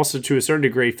 spiritually, and also to a certain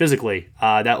degree physically.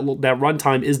 That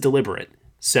runtime is deliberate.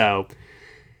 So,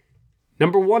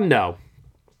 number 1, no.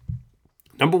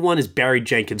 Number 1 is Barry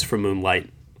Jenkins for Moonlight.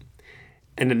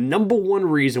 And the number 1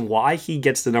 reason why he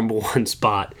gets the number 1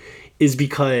 spot is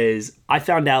because I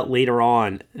found out later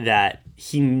on that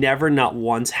he never not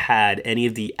once had any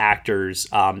of the actors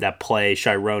that play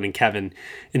Chiron and Kevin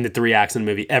in the 3 acts in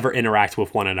the movie ever interact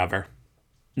with one another.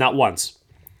 Not once.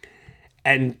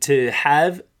 And to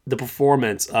have the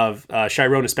performance of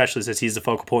Chiron, especially since he's the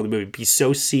focal point of the movie, be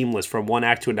so seamless from one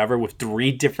act to another with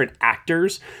 3 different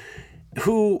actors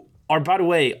who are, by the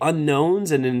way,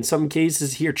 unknowns and in some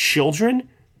cases here children.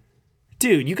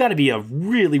 Dude, you got to be a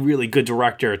really, really good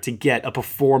director to get a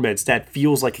performance that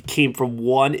feels like it came from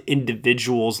one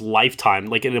individual's lifetime,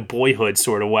 like in a Boyhood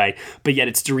sort of way, but yet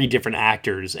it's 3 different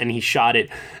actors, and he shot it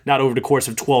not over the course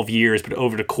of 12 years, but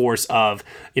over the course of,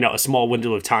 a small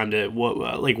window of time to,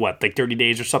 like 30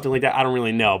 days or something like that? I don't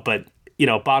really know, but,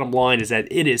 bottom line is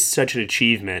that it is such an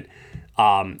achievement,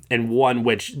 and one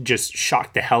which just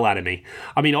shocked the hell out of me.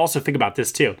 I mean, also think about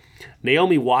this too.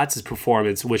 Naomi Watts'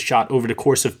 performance was shot over the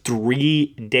course of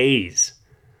 3 days.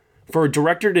 For a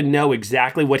director to know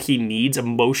exactly what he needs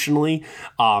emotionally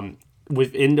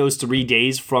within those 3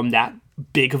 days from that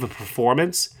big of a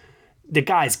performance, the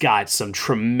guy's got some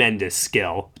tremendous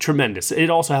skill. Tremendous.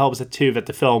 It also helps too that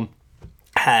the film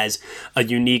has a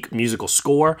unique musical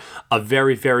score, a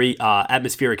very, very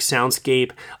atmospheric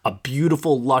soundscape, a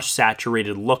beautiful, lush,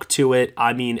 saturated look to it.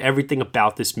 I mean, everything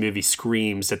about this movie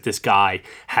screams that this guy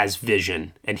has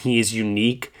vision, and he is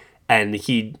unique, and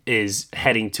he is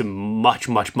heading to much,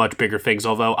 much, much bigger things.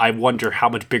 Although I wonder how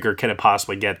much bigger can it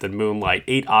possibly get than Moonlight.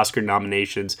 8 Oscar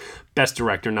nominations, Best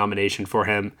Director nomination for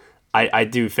him. I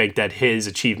do think that his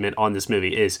achievement on this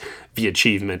movie is the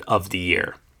achievement of the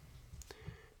year.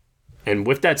 And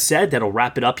with that said, that'll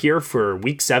wrap it up here for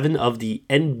Week 7 of the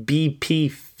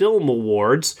NBP Film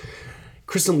Awards.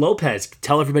 Kristen Lopez,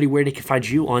 tell everybody where they can find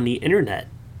you on the internet.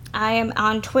 I am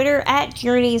on Twitter at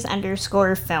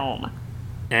Journeys_film.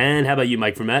 And how about you,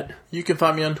 Mike Vermette? You can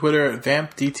find me on Twitter at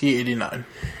VampDT89.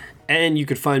 And you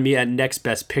can find me at Next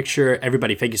Best Picture.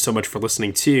 Everybody, thank you so much for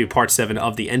listening to Part 7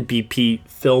 of the NBP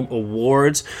Film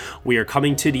Awards. We are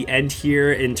coming to the end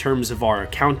here in terms of our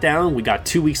countdown. We got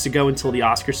 2 weeks to go until the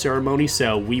Oscar ceremony,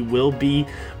 so we will be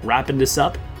wrapping this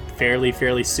up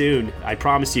fairly soon. I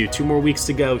promise you, 2 more weeks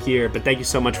to go here, but thank you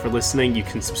so much for listening. You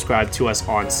can subscribe to us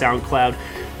on SoundCloud,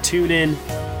 TuneIn,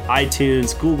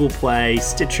 iTunes, Google Play,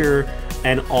 Stitcher,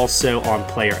 and also on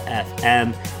Player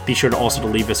FM. Be sure to also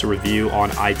leave us a review on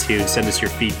iTunes. Send us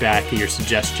your feedback and your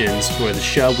suggestions for the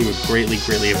show. We would greatly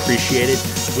appreciate it.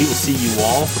 We will see you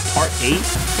all for Part 8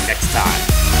 next time.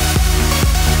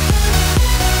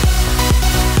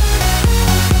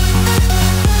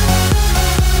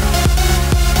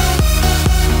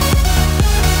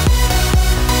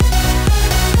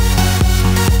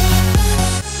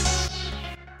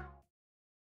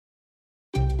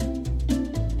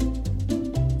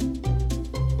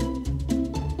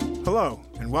 Hello,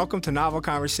 and welcome to Novel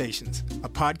Conversations, a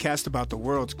podcast about the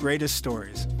world's greatest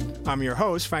stories. I'm your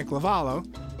host, Frank Lavallo,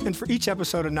 and for each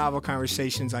episode of Novel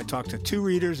Conversations, I talk to 2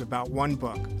 readers about one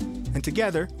book. And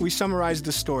together, we summarize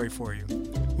the story for you.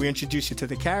 We introduce you to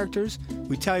the characters,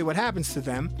 we tell you what happens to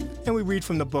them, and we read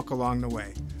from the book along the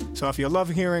way. So if you love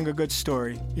hearing a good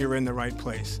story, you're in the right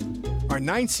place. Our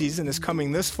 9th season is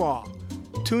coming this fall.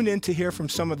 Tune in to hear from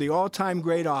some of the all-time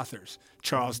great authors,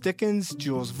 Charles Dickens,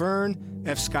 Jules Verne,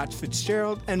 F. Scott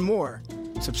Fitzgerald, and more.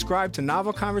 Subscribe to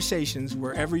Novel Conversations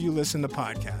wherever you listen to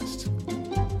podcasts.